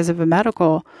 because of a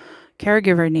medical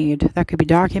caregiver need. That could be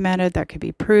documented, that could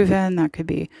be proven, that could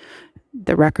be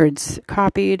the records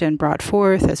copied and brought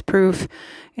forth as proof.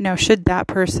 Should that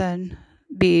person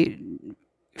be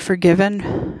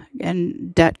forgiven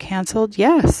and debt canceled?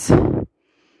 Yes.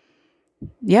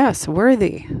 Yes,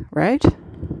 worthy, right?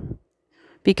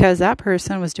 Because that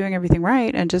person was doing everything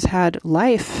right and just had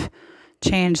life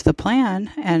change the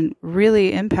plan and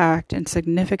really impact in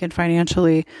significant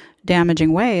financially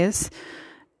damaging ways.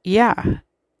 Yeah.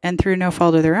 And through no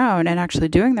fault of their own, and actually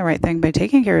doing the right thing by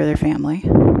taking care of their family,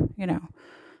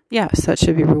 yes, that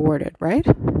should be rewarded, right?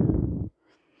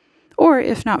 Or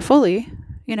if not fully,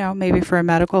 maybe for a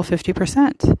medical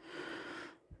 50%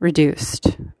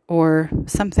 reduced or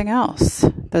something else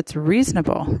that's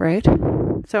reasonable, right?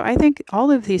 So I think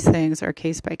all of these things are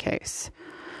case by case.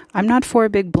 I'm not for a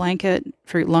big blanket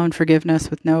for loan forgiveness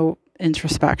with no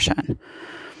introspection.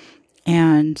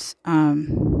 And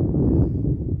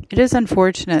it is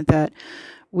unfortunate that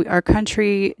our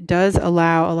country does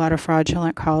allow a lot of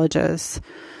fraudulent colleges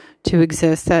to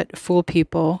exist that fool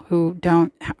people who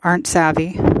aren't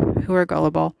savvy, who are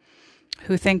gullible,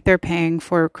 who think they're paying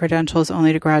for credentials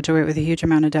only to graduate with a huge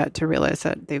amount of debt to realize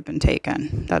that they've been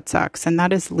taken. That sucks. And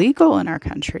that is legal in our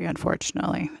country,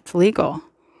 unfortunately. It's legal.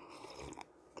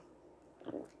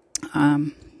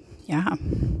 Yeah.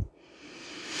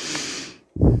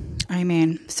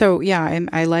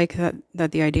 I like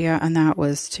that the idea on that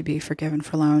was to be forgiven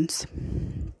for loans.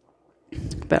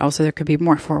 But also there could be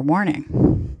more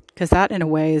forewarning. Because that, in a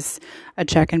way, is a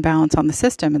check and balance on the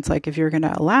system. It's like if you're going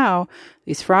to allow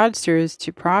these fraudsters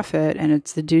to profit, and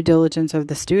it's the due diligence of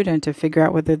the student to figure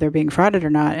out whether they're being frauded or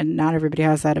not, and not everybody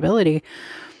has that ability,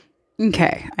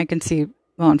 okay, I can see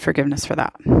loan forgiveness for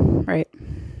that, right?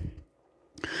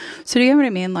 So do you get what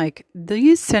I mean? Like,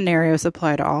 these scenarios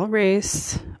apply to all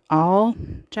race, all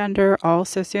gender, all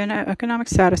socioeconomic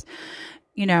status.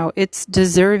 It's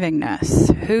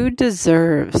deservingness. Who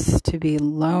deserves to be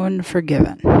loan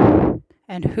forgiven?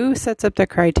 And who sets up the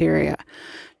criteria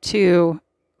to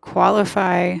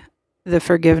qualify the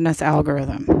forgiveness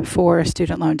algorithm for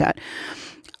student loan debt?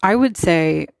 I would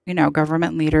say,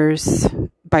 government leaders,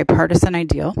 bipartisan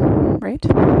ideal, right?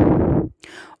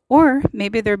 Or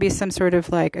maybe there'd be some sort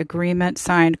of agreement,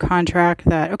 signed contract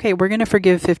that, okay, we're going to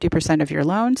forgive 50% of your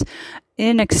loans.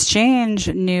 In exchange,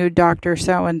 new Dr.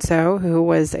 So-and-so, who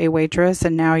was a waitress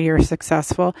and now you're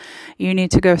successful, you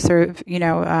need to go serve, you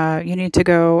need to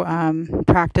go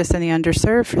practice in the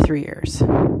underserved for 3 years.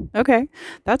 Okay,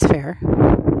 that's fair.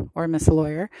 Or Miss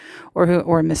Lawyer, or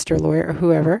Mr. Lawyer, or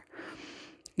whoever.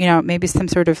 Maybe some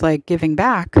sort of giving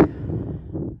back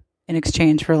in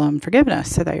exchange for loan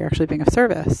forgiveness so that you're actually being of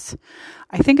service.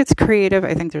 I think it's creative.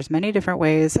 I think there's many different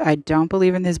ways. I don't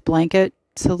believe in these blanket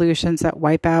solutions that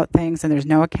wipe out things and there's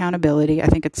no accountability. I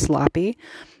think it's sloppy.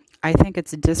 I think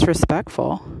it's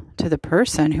disrespectful to the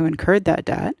person who incurred that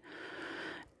debt.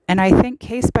 And I think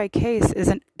case by case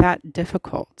isn't that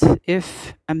difficult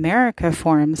if America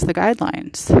forms the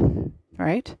guidelines,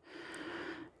 right?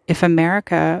 If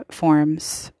America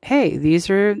forms, hey, these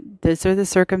are the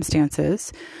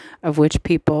circumstances of which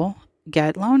people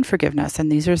get loan forgiveness,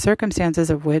 and these are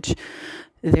circumstances of which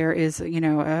there is,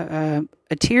 a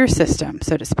tier system,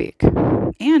 so to speak.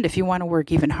 And if you want to work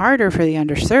even harder for the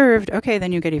underserved, okay,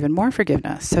 then you get even more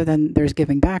forgiveness. So then there's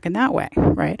giving back in that way,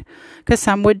 right? Because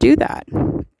some would do that.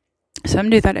 Some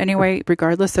do that anyway,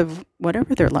 regardless of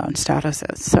whatever their loan status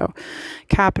is. So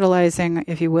capitalizing,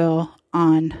 if you will,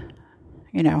 on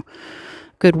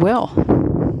goodwill.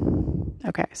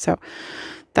 Okay, so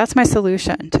that's my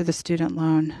solution to the student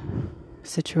loan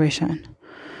situation.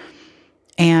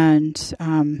 And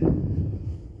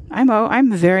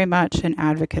I'm very much an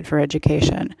advocate for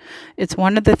education. It's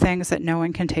one of the things that no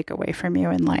one can take away from you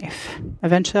in life.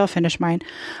 Eventually I'll finish mine.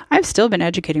 I've still been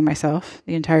educating myself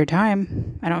the entire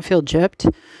time. I don't feel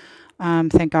gypped.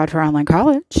 Thank God for online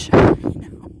college,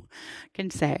 can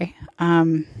say.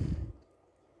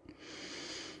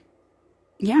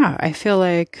 yeah, I feel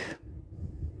like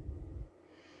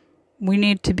we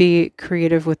need to be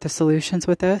creative with the solutions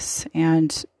with this,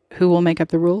 and who will make up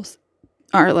the rules?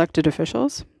 Our elected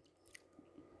officials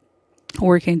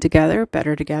working together,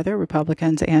 better together,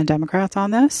 Republicans and Democrats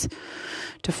on this,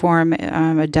 to form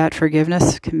a debt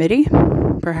forgiveness committee,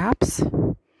 perhaps.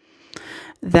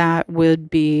 That would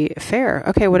be fair.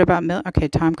 Okay, what about,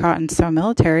 Tom Cotton's so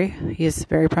military. He's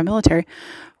very pro-military.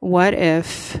 What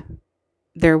if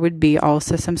there would be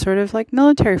also some sort of like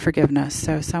military forgiveness?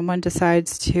 So someone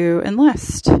decides to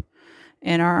enlist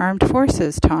in our armed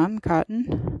forces, Tom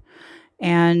Cotton,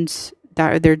 and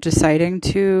that they're deciding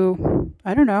to,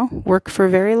 I don't know, work for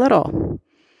very little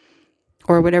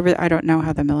or whatever. I don't know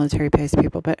how the military pays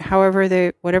people, but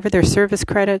whatever their service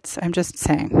credits, I'm just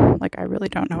saying, like, I really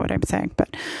don't know what I'm saying,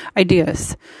 but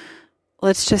ideas.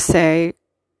 Let's just say,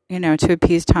 to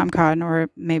appease Tom Cotton or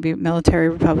maybe military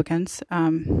Republicans,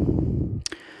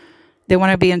 they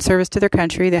want to be in service to their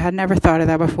country. They had never thought of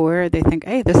that before. They think,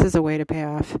 hey, this is a way to pay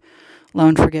off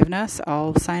loan forgiveness.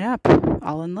 I'll sign up.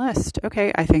 I'll enlist.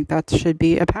 Okay, I think that should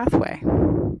be a pathway.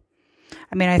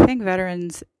 I mean, I think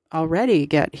veterans already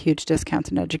get huge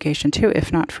discounts in education too,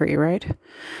 if not free, right?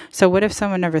 So what if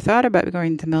someone never thought about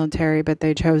going to the military, but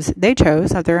they chose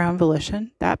of their own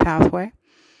volition that pathway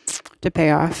to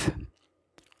pay off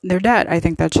their debt? I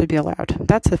think that should be allowed.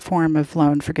 That's a form of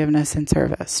loan forgiveness and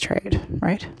service trade,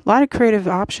 right? A lot of creative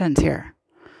options here.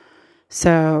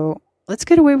 So let's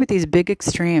get away with these big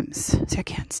extremes. See, I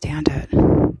can't stand it.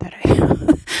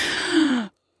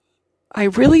 I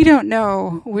really don't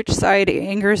know which side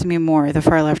angers me more, the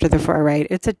far left or the far right.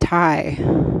 It's a tie.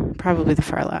 Probably the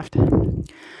far left.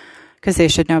 Because they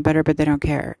should know better, but they don't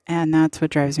care. And that's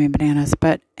what drives me bananas.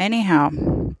 But anyhow,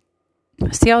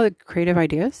 see all the creative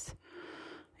ideas,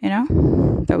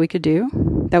 that we could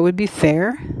do that would be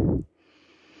fair.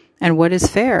 And what is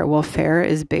fair? Well, fair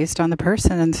is based on the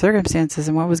person and the circumstances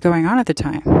and what was going on at the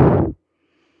time.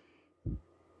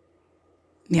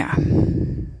 Yeah.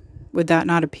 Would that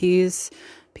not appease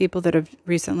people that have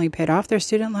recently paid off their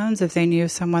student loans if they knew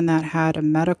someone that had a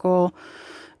medical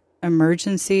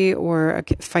emergency or a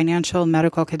financial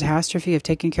medical catastrophe of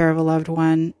taking care of a loved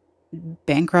one,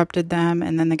 bankrupted them,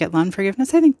 and then they get loan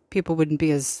forgiveness? I think people wouldn't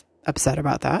be as upset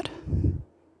about that,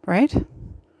 right?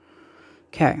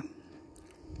 Okay.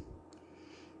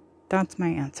 That's my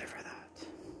answer for that.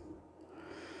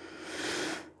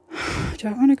 Do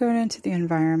I want to go into the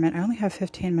environment? I only have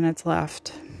 15 minutes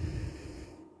left.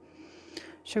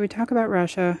 Should we talk about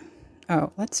Russia?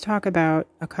 Oh, let's talk about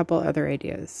a couple other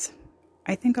ideas.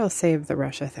 I think I'll save the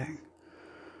Russia thing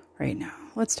right now.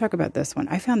 Let's talk about this one.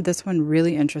 I found this one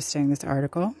really interesting, this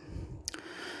article.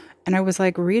 And I was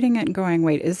like reading it and going,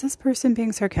 wait, is this person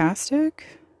being sarcastic?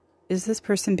 Is this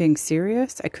person being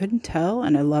serious? I couldn't tell,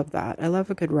 and I love that. I love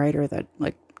a good writer that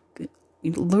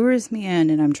lures me in,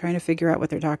 and I'm trying to figure out what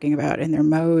they're talking about and their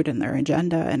mode and their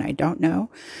agenda, and I don't know.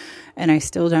 And I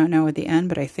still don't know at the end,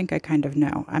 but I think I kind of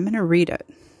know. I'm going to read it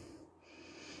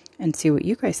and see what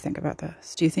you guys think about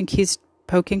this. Do you think he's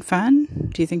poking fun?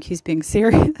 Do you think he's being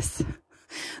serious?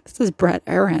 This is Brett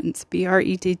Ahrens,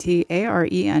 Brettarends.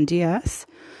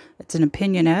 It's an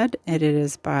opinion ed. It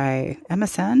is by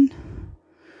MSN.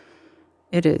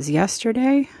 It is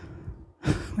yesterday,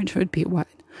 which would be what?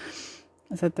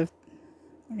 Is that I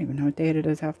don't even know what date it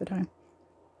is half the time.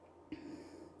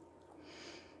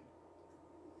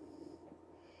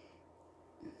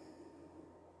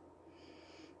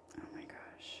 Oh my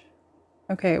gosh.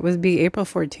 Okay, it would be April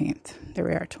 14th. There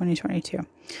we are, 2022.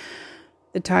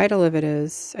 The title of it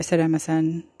is, I said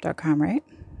MSN.com, right?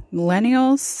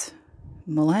 Millennials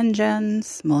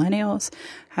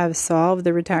have solved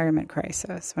the retirement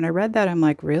crisis. When I read that, I'm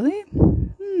like, really?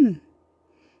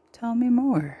 Tell me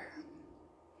more.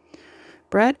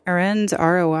 Brett Ahrens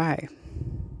ROI.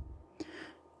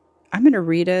 I'm going to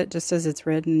read it just as it's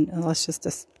written, and let's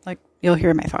just you'll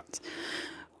hear my thoughts.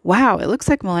 Wow, it looks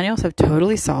like millennials have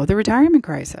totally solved the retirement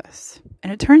crisis.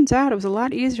 And it turns out it was a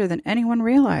lot easier than anyone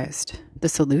realized. The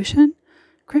solution?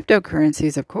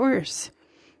 Cryptocurrencies, of course.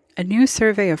 A new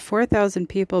survey of 4,000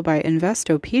 people by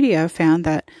Investopedia found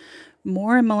that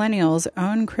more millennials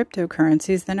own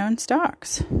cryptocurrencies than own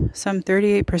stocks. Some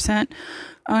 38%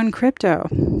 own crypto,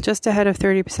 just ahead of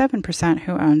 37%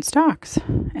 who own stocks.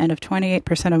 And of 28%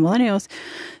 of millennials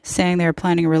saying they're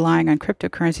planning on relying on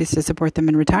cryptocurrencies to support them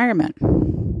in retirement.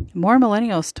 More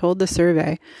millennials told the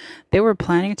survey they were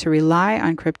planning to rely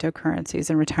on cryptocurrencies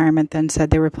in retirement than said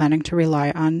they were planning to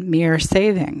rely on mere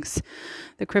savings.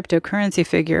 The cryptocurrency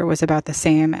figure was about the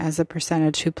same as the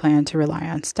percentage who planned to rely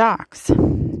on stocks.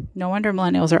 No wonder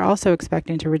millennials are also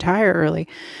expecting to retire early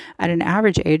at an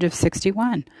average age of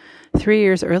 61, 3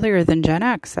 years earlier than Gen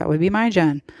X, that would be my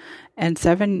gen, and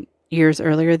 7 years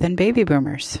earlier than baby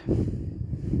boomers.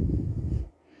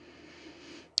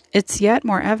 It's yet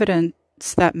more evidence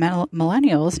that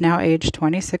millennials, now aged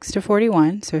 26 to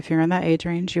 41, so if you're in that age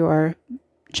range, you are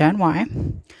Gen Y,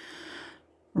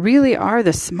 really are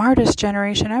the smartest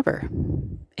generation ever.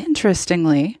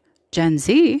 Interestingly, Gen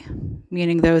Z,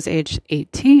 meaning those aged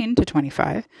 18 to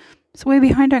 25, is way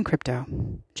behind on crypto.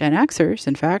 Gen Xers,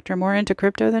 in fact, are more into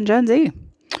crypto than Gen Z.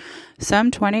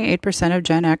 Some 28% of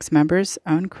Gen X members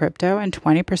own crypto, and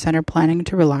 20% are planning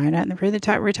to rely on it in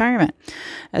retirement,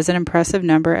 as an impressive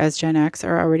number as Gen X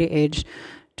are already aged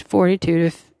 42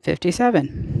 to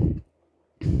 57.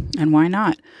 And why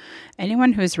not?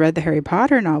 Anyone who's read the Harry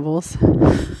Potter novels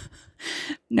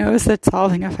knows that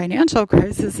solving a financial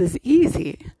crisis is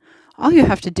easy. All you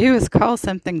have to do is call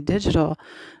something digital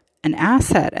an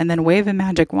asset and then wave a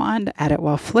magic wand at it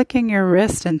while flicking your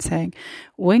wrist and saying,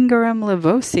 Wingarum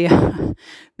Levosia,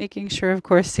 making sure, of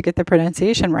course, to get the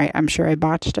pronunciation right. I'm sure I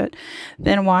botched it.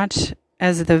 Then watch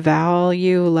as the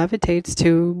value levitates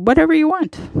to whatever you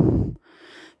want.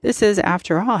 This is,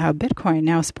 after all, how Bitcoin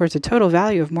now supports a total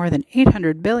value of more than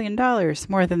 $800 billion,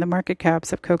 more than the market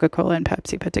caps of Coca-Cola and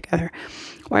Pepsi put together.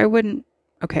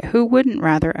 Who wouldn't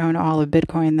rather own all of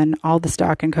Bitcoin than all the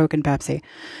stock in Coke and Pepsi?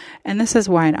 And this is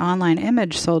why an online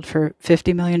image sold for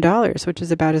 $50 million, which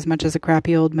is about as much as a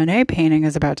crappy old Monet painting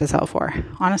is about to sell for.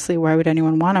 Honestly, why would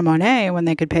anyone want a Monet when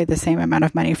they could pay the same amount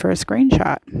of money for a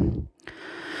screenshot?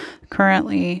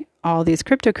 Currently, all these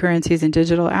cryptocurrencies and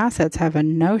digital assets have a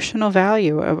notional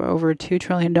value of over $2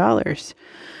 trillion.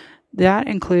 That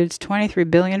includes $23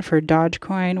 billion for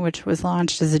Dogecoin, which was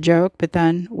launched as a joke, but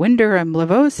then Wingarum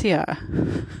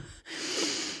Levosia.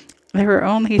 There are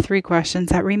only 3 questions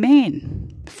that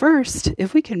remain. First,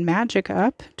 if we can magic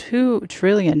up $2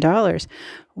 trillion,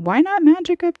 why not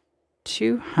magic up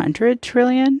 200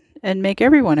 trillion and make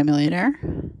everyone a millionaire?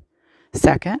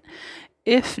 Second,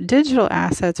 if digital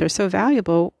assets are so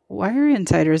valuable, why are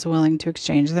insiders willing to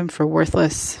exchange them for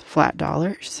worthless flat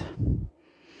dollars?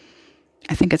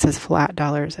 I think it says flat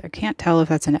dollars. I can't tell if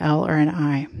that's an L or an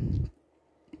I,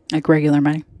 like regular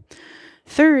money.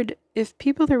 Third, if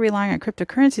people are relying on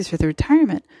cryptocurrencies for their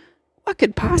retirement, what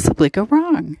could possibly go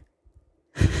wrong?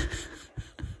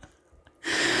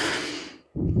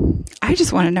 I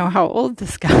just want to know how old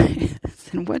this guy is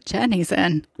and what gen he's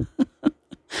in.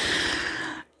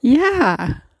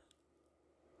 Yeah.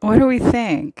 What do we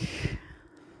think?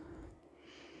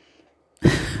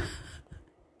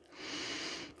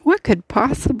 What could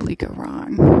possibly go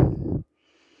wrong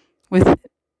with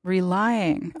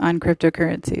relying on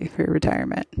cryptocurrency for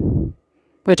retirement?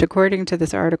 Which, according to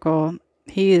this article,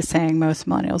 he is saying most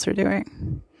millennials are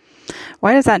doing.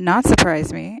 Why does that not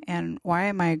surprise me? And why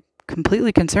am I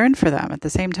completely concerned for them at the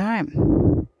same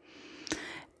time?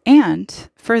 And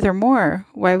furthermore,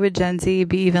 why would Gen Z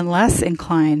be even less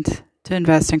inclined to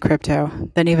invest in crypto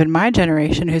than even my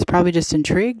generation, who's probably just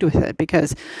intrigued with it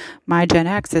because my Gen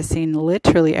X has seen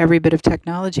literally every bit of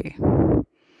technology.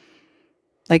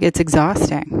 Like, it's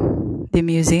exhausting. The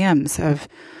museums of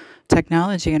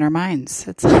technology in our minds.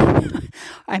 It's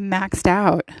I'm maxed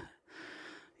out.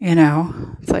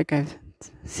 It's like I've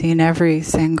seen every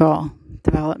single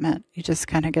development. You just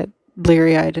kind of get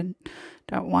bleary-eyed and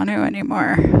don't want to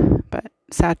anymore. But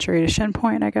saturation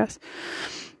point, I guess.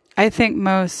 I think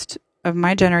most of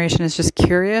my generation is just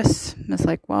curious. It's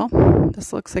like, well,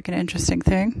 this looks like an interesting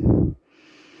thing.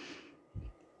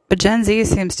 But Gen Z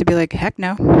seems to be like, heck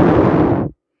no.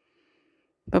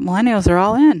 But millennials are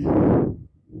all in.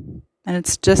 And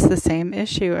it's just the same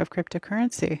issue of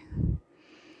cryptocurrency.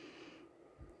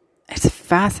 It's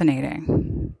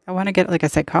fascinating. I want to get like a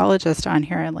psychologist on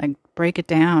here and break it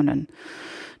down and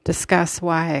discuss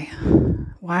why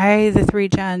the 3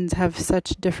 gens have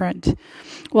such different,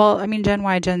 Gen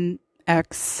Y,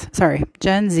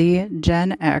 Gen Z,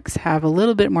 Gen X have a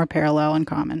little bit more parallel in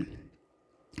common.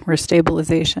 We're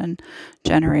stabilization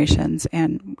generations,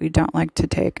 and we don't like to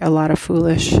take a lot of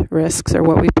foolish risks or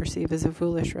what we perceive as a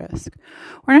foolish risk.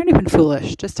 We're not even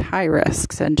foolish, just high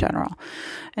risks in general.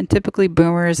 And typically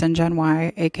boomers and Gen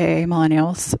Y, aka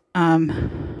millennials,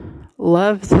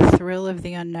 love the thrill of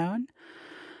the unknown.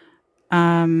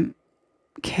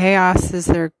 Chaos is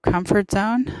their comfort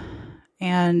zone,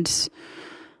 and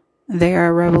They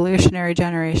are revolutionary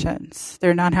generations.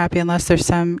 They're not happy unless there's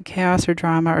some chaos or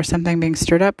drama or something being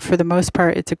stirred up. For the most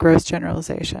part, it's a gross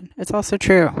generalization. It's also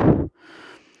true.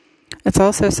 It's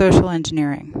also social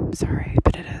engineering. Sorry,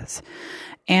 but it is.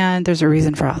 And there's a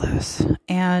reason for all this.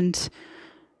 And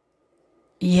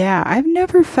yeah, I've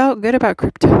never felt good about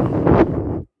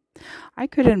crypto. I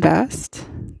could invest.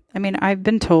 I mean, I've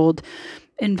been told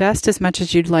invest as much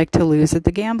as you'd like to lose at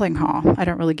the gambling hall. I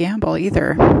don't really gamble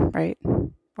either, right?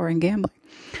 Or in gambling.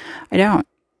 I don't.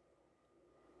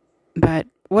 But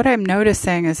what I'm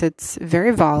noticing is it's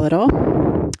very volatile.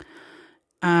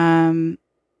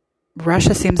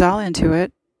 Russia seems all into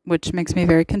it, which makes me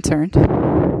very concerned.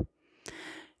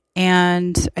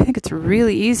 And I think it's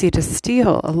really easy to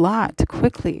steal a lot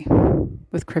quickly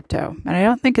with crypto. And I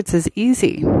don't think it's as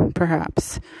easy,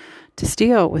 perhaps, to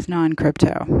steal with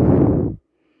non-crypto.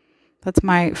 That's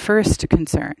my first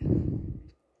concern.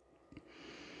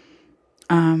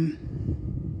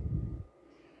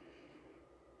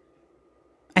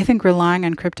 I think relying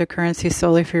on cryptocurrency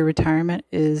solely for your retirement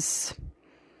is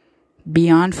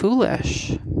beyond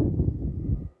foolish.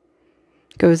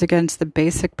 Goes against the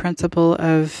basic principle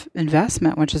of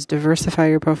investment, which is diversify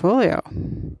your portfolio.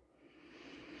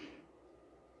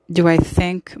 Do I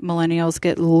think millennials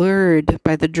get lured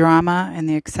by the drama and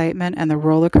the excitement and the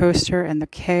roller coaster and the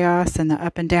chaos and the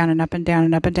up and down and up and down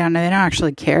and up and down, and they don't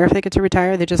actually care if they get to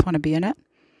retire? They just want to be in it,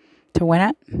 to win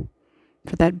it,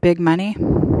 for that big money.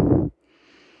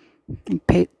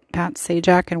 Pat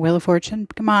Sajak and Wheel of Fortune.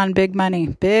 Come on, big money,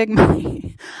 big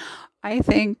money. I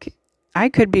think I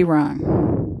could be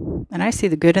wrong. And I see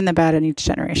the good and the bad in each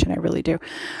generation. I really do.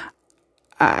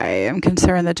 I am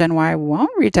concerned that Gen Y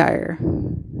won't retire.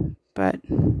 But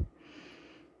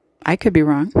I could be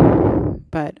wrong.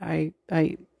 But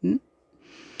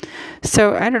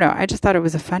so I don't know. I just thought it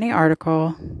was a funny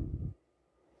article.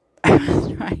 I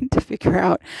was trying to figure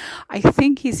out. I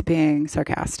think he's being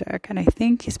sarcastic and I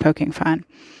think he's poking fun.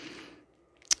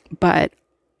 But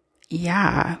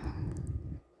yeah,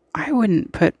 I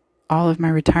wouldn't put all of my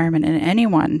retirement in any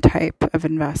one type of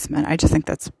investment. I just think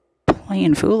that's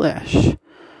plain foolish.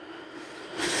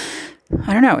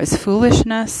 I don't know. Is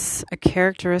foolishness a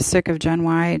characteristic of Gen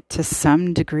Y to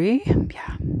some degree?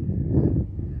 Yeah.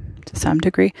 To some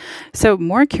degree. So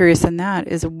more curious than that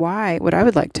is why, what I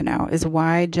would like to know is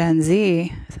why Gen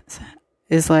Z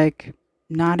is like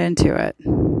not into it.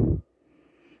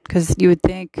 Because you would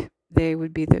think they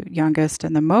would be the youngest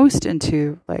and the most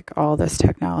into like all this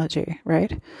technology,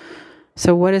 right?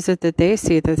 So what is it that they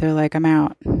see that they're like, I'm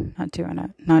out, not doing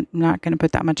it, not going to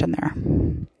put that much in there.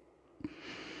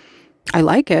 I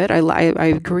like it. I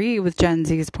agree with Gen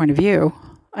Z's point of view.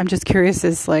 I'm just curious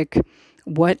as like,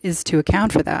 what is to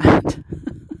account for that?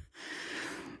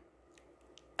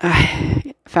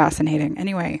 Fascinating.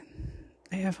 Anyway,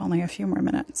 I have only a few more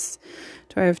minutes.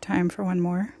 Do I have time for one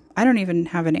more? I don't even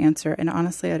have an answer. And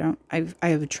honestly, I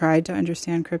have tried to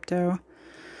understand crypto.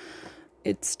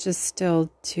 It's just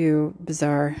still too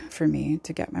bizarre for me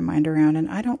to get my mind around. And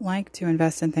I don't like to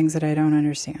invest in things that I don't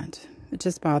understand. It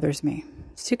just bothers me.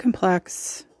 It's too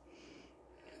complex.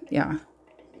 Yeah.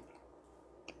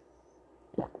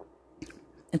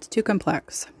 It's too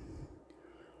complex.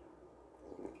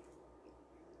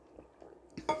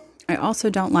 I also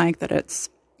don't like that it's,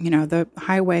 the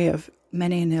highway of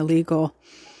many and illegal.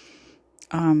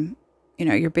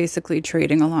 You're basically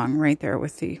trading along right there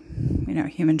with the,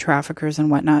 human traffickers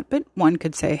and whatnot. But one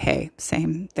could say, hey,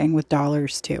 same thing with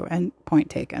dollars too, and point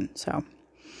taken. So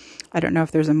I don't know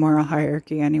if there's a moral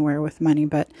hierarchy anywhere with money,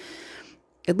 but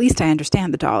at least I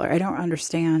understand the dollar. I don't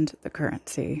understand the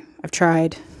currency. I've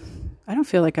tried. I don't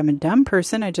feel like I'm a dumb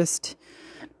person. I just,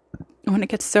 when it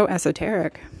gets so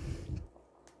esoteric.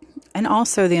 And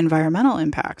also the environmental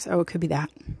impacts. Oh, it could be that.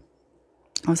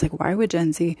 I was like, why would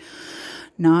Gen Z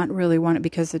not really want it?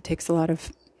 Because it takes a lot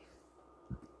of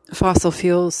fossil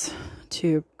fuels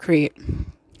to create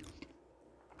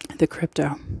the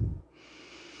crypto,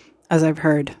 as I've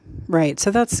heard. Right.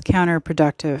 So that's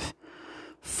counterproductive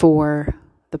for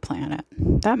the planet.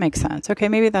 That makes sense. Okay,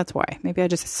 maybe that's why. Maybe I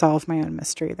just solved my own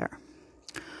mystery there.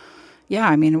 Yeah,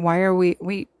 I mean, why are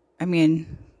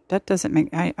that doesn't make,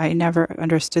 I never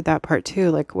understood that part too.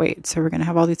 Like, wait, so we're going to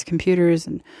have all these computers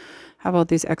and have all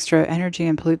these extra energy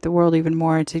and pollute the world even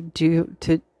more to do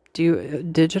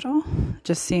digital?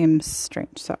 Just seems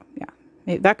strange. So yeah,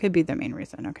 maybe that could be the main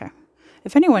reason. Okay.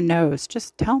 If anyone knows,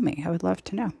 just tell me. I would love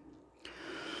to know.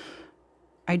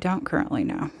 I don't currently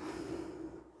know.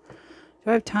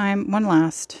 Do I have time? One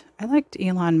last. I liked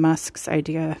Elon Musk's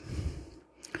idea.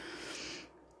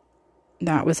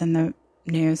 That was in the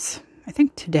news, I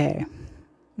think today.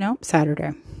 Nope,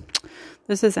 Saturday.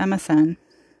 This is MSN.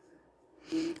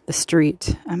 The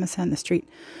Street, MSN, The Street,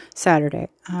 Saturday.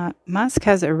 Musk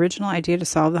has an original idea to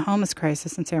solve the homeless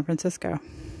crisis in San Francisco.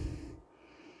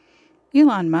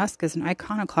 Elon Musk is an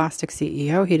iconoclastic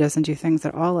CEO. He doesn't do things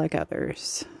at all like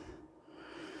others.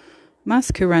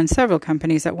 Musk, who runs several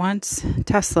companies at once,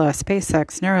 Tesla,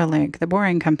 SpaceX, Neuralink, The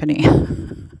Boring Company.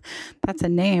 That's a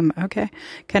name, okay.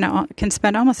 Can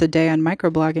spend almost a day on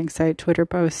microblogging site, Twitter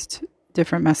post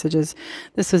different messages.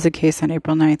 This was the case on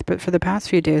April 9th, but for the past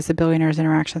few days, the billionaire's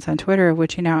interactions on Twitter, of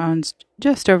which he now owns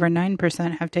just over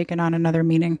 9%, have taken on another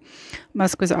meaning.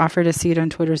 Musk was offered a seat on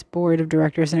Twitter's board of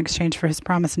directors in exchange for his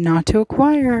promise not to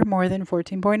acquire more than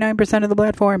 14.9% of the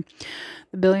platform.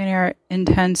 The billionaire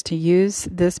intends to use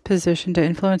this position to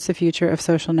influence the future of the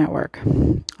social network.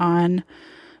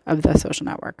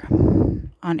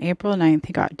 On April 9th,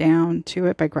 he got down to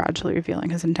it by gradually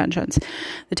revealing his intentions.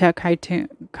 The tech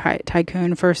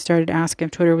tycoon first started asking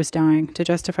if Twitter was dying. To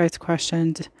justify his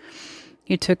questions,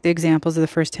 he took the examples of the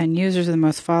first 10 users with the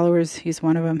most followers. He's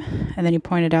one of them. And then he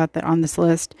pointed out that on this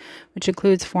list, which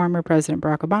includes former President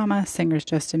Barack Obama, singers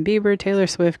Justin Bieber, Taylor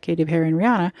Swift, Katy Perry, and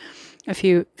Rihanna,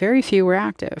 very few were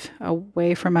active, a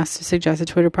way from us to suggest that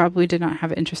Twitter probably did not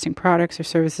have interesting products or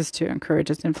services to encourage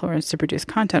its influencers to produce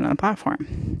content on the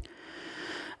platform.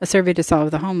 A survey to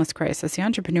solve the homeless crisis. The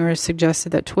entrepreneurs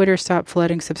suggested that Twitter stop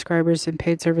flooding subscribers and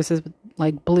paid services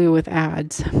like Blue with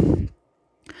ads.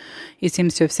 He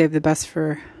seems to have saved the best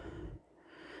for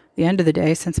the end of the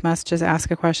day, since Musk just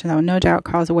asked a question that will no doubt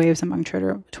cause waves among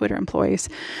Twitter employees.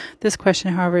 This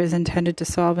question, however, is intended to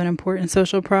solve an important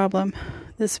social problem.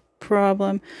 This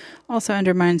problem also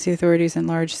undermines the authorities in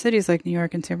large cities like New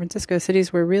York and San Francisco,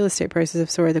 cities where real estate prices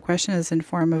have soared. The question is in the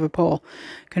form of a poll.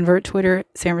 Convert Twitter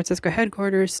San Francisco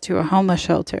headquarters to a homeless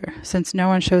shelter, since no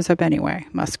one shows up anyway,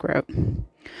 Musk wrote.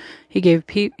 He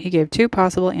gave two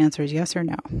possible answers, yes or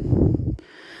no.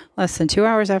 Less than 2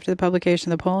 hours after the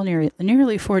publication of the poll,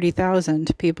 nearly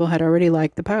 40,000 people had already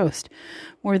liked the post.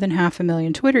 More than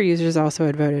 500,000 Twitter users also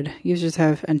had voted. Users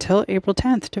have until April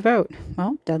 10th to vote.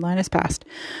 Well, deadline is passed.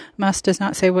 Musk does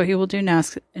not say what he will do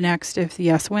next if the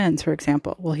yes wins, for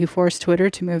example. Will he force Twitter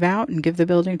to move out and give the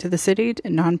building to the city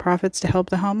and nonprofits to help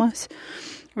the homeless?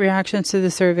 Reactions to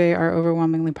the survey are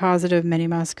overwhelmingly positive. Many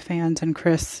Musk fans and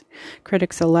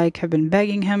critics alike have been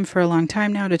begging him for a long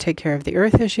time now to take care of the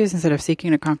Earth issues instead of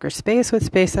seeking to conquer space with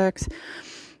SpaceX.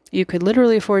 You could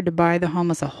literally afford to buy the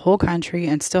homeless a whole country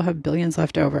and still have billions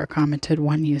left over, commented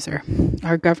one user.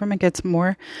 Our government gets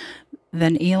more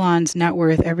than Elon's net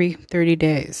worth every 30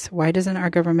 days. Why doesn't our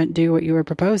government do what you were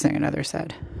proposing? Another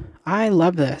said. I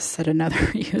love this, said another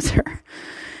user.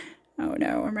 Oh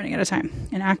no, I'm running out of time.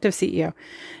 An active CEO.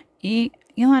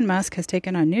 Elon Musk has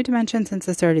taken on new dimensions since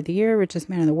the start of the year. Richest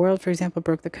man in the world, for example,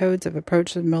 broke the codes of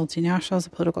approach to multinationals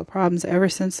and political problems. Ever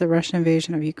since the Russian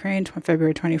invasion of Ukraine,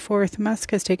 February 24th,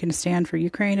 Musk has taken a stand for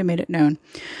Ukraine and made it known.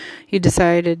 He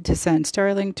decided to send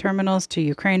Starlink terminals to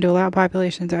Ukraine to allow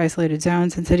populations to isolated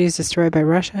zones and cities destroyed by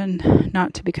Russia and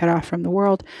not to be cut off from the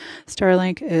world.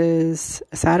 Starlink is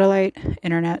a satellite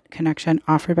internet connection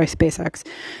offered by SpaceX.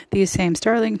 These same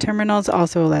Starlink terminals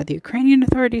also allowed the Ukrainian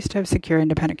authorities to have secure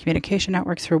independent communication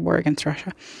networks for war against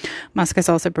Russia. Musk has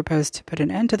also proposed to put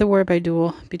an end to the war by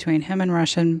duel between him and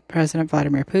Russian President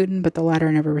Vladimir Putin, but the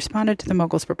latter never responded to the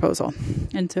mogul's proposal.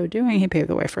 In so doing, he paved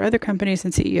the way for other companies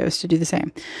and CEOs to do the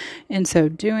same. In so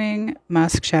doing,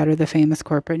 Musk shattered the famous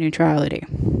corporate neutrality.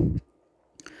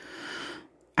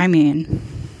 I mean,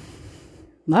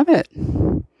 love it.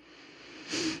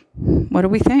 What do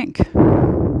we think?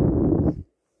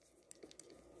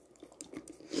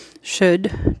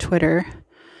 Should Twitter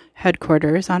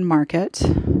headquarters on Market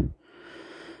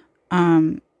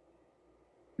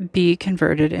be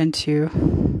converted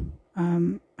into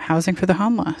housing for the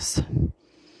homeless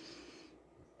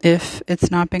if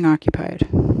it's not being occupied?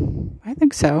 I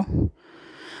think so.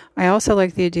 I also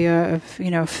like the idea of,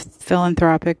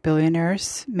 philanthropic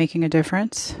billionaires making a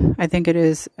difference. I think it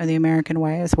is the American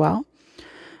way as well.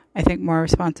 I think more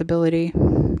responsibility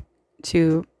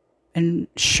to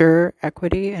ensure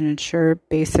equity and ensure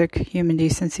basic human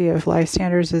decency of life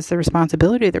standards is the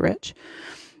responsibility of the rich.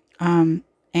 And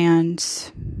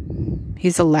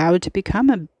he's allowed to become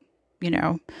a,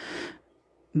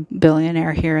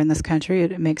 billionaire here in this country.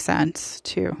 It makes sense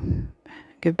to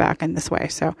give back in this way.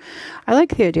 So I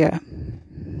like the idea.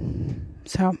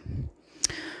 So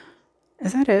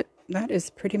is that it? That is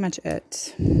pretty much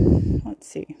it. Let's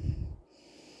see.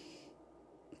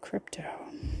 Crypto.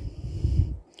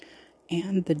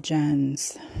 And the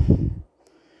gens.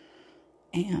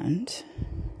 And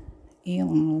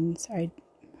Elon's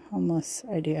homeless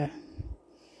idea.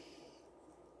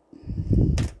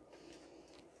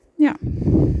 Yeah.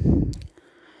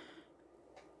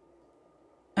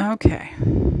 Okay.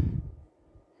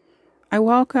 I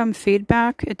welcome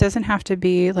feedback. It doesn't have to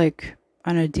be like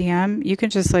on a DM. You can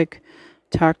just like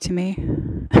talk to me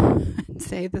and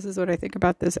say, this is what I think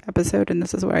about this episode, and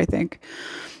this is what I think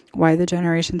why the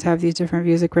generations have these different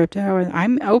views of crypto. And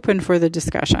I'm open for the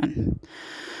discussion.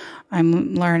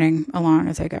 I'm learning along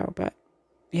as I go. But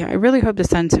yeah, I really hope the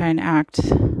Sunshine Act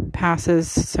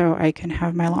passes so I can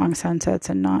have my long sunsets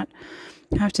and not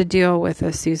have to deal with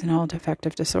a seasonal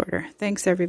affective disorder. Thanks, everybody.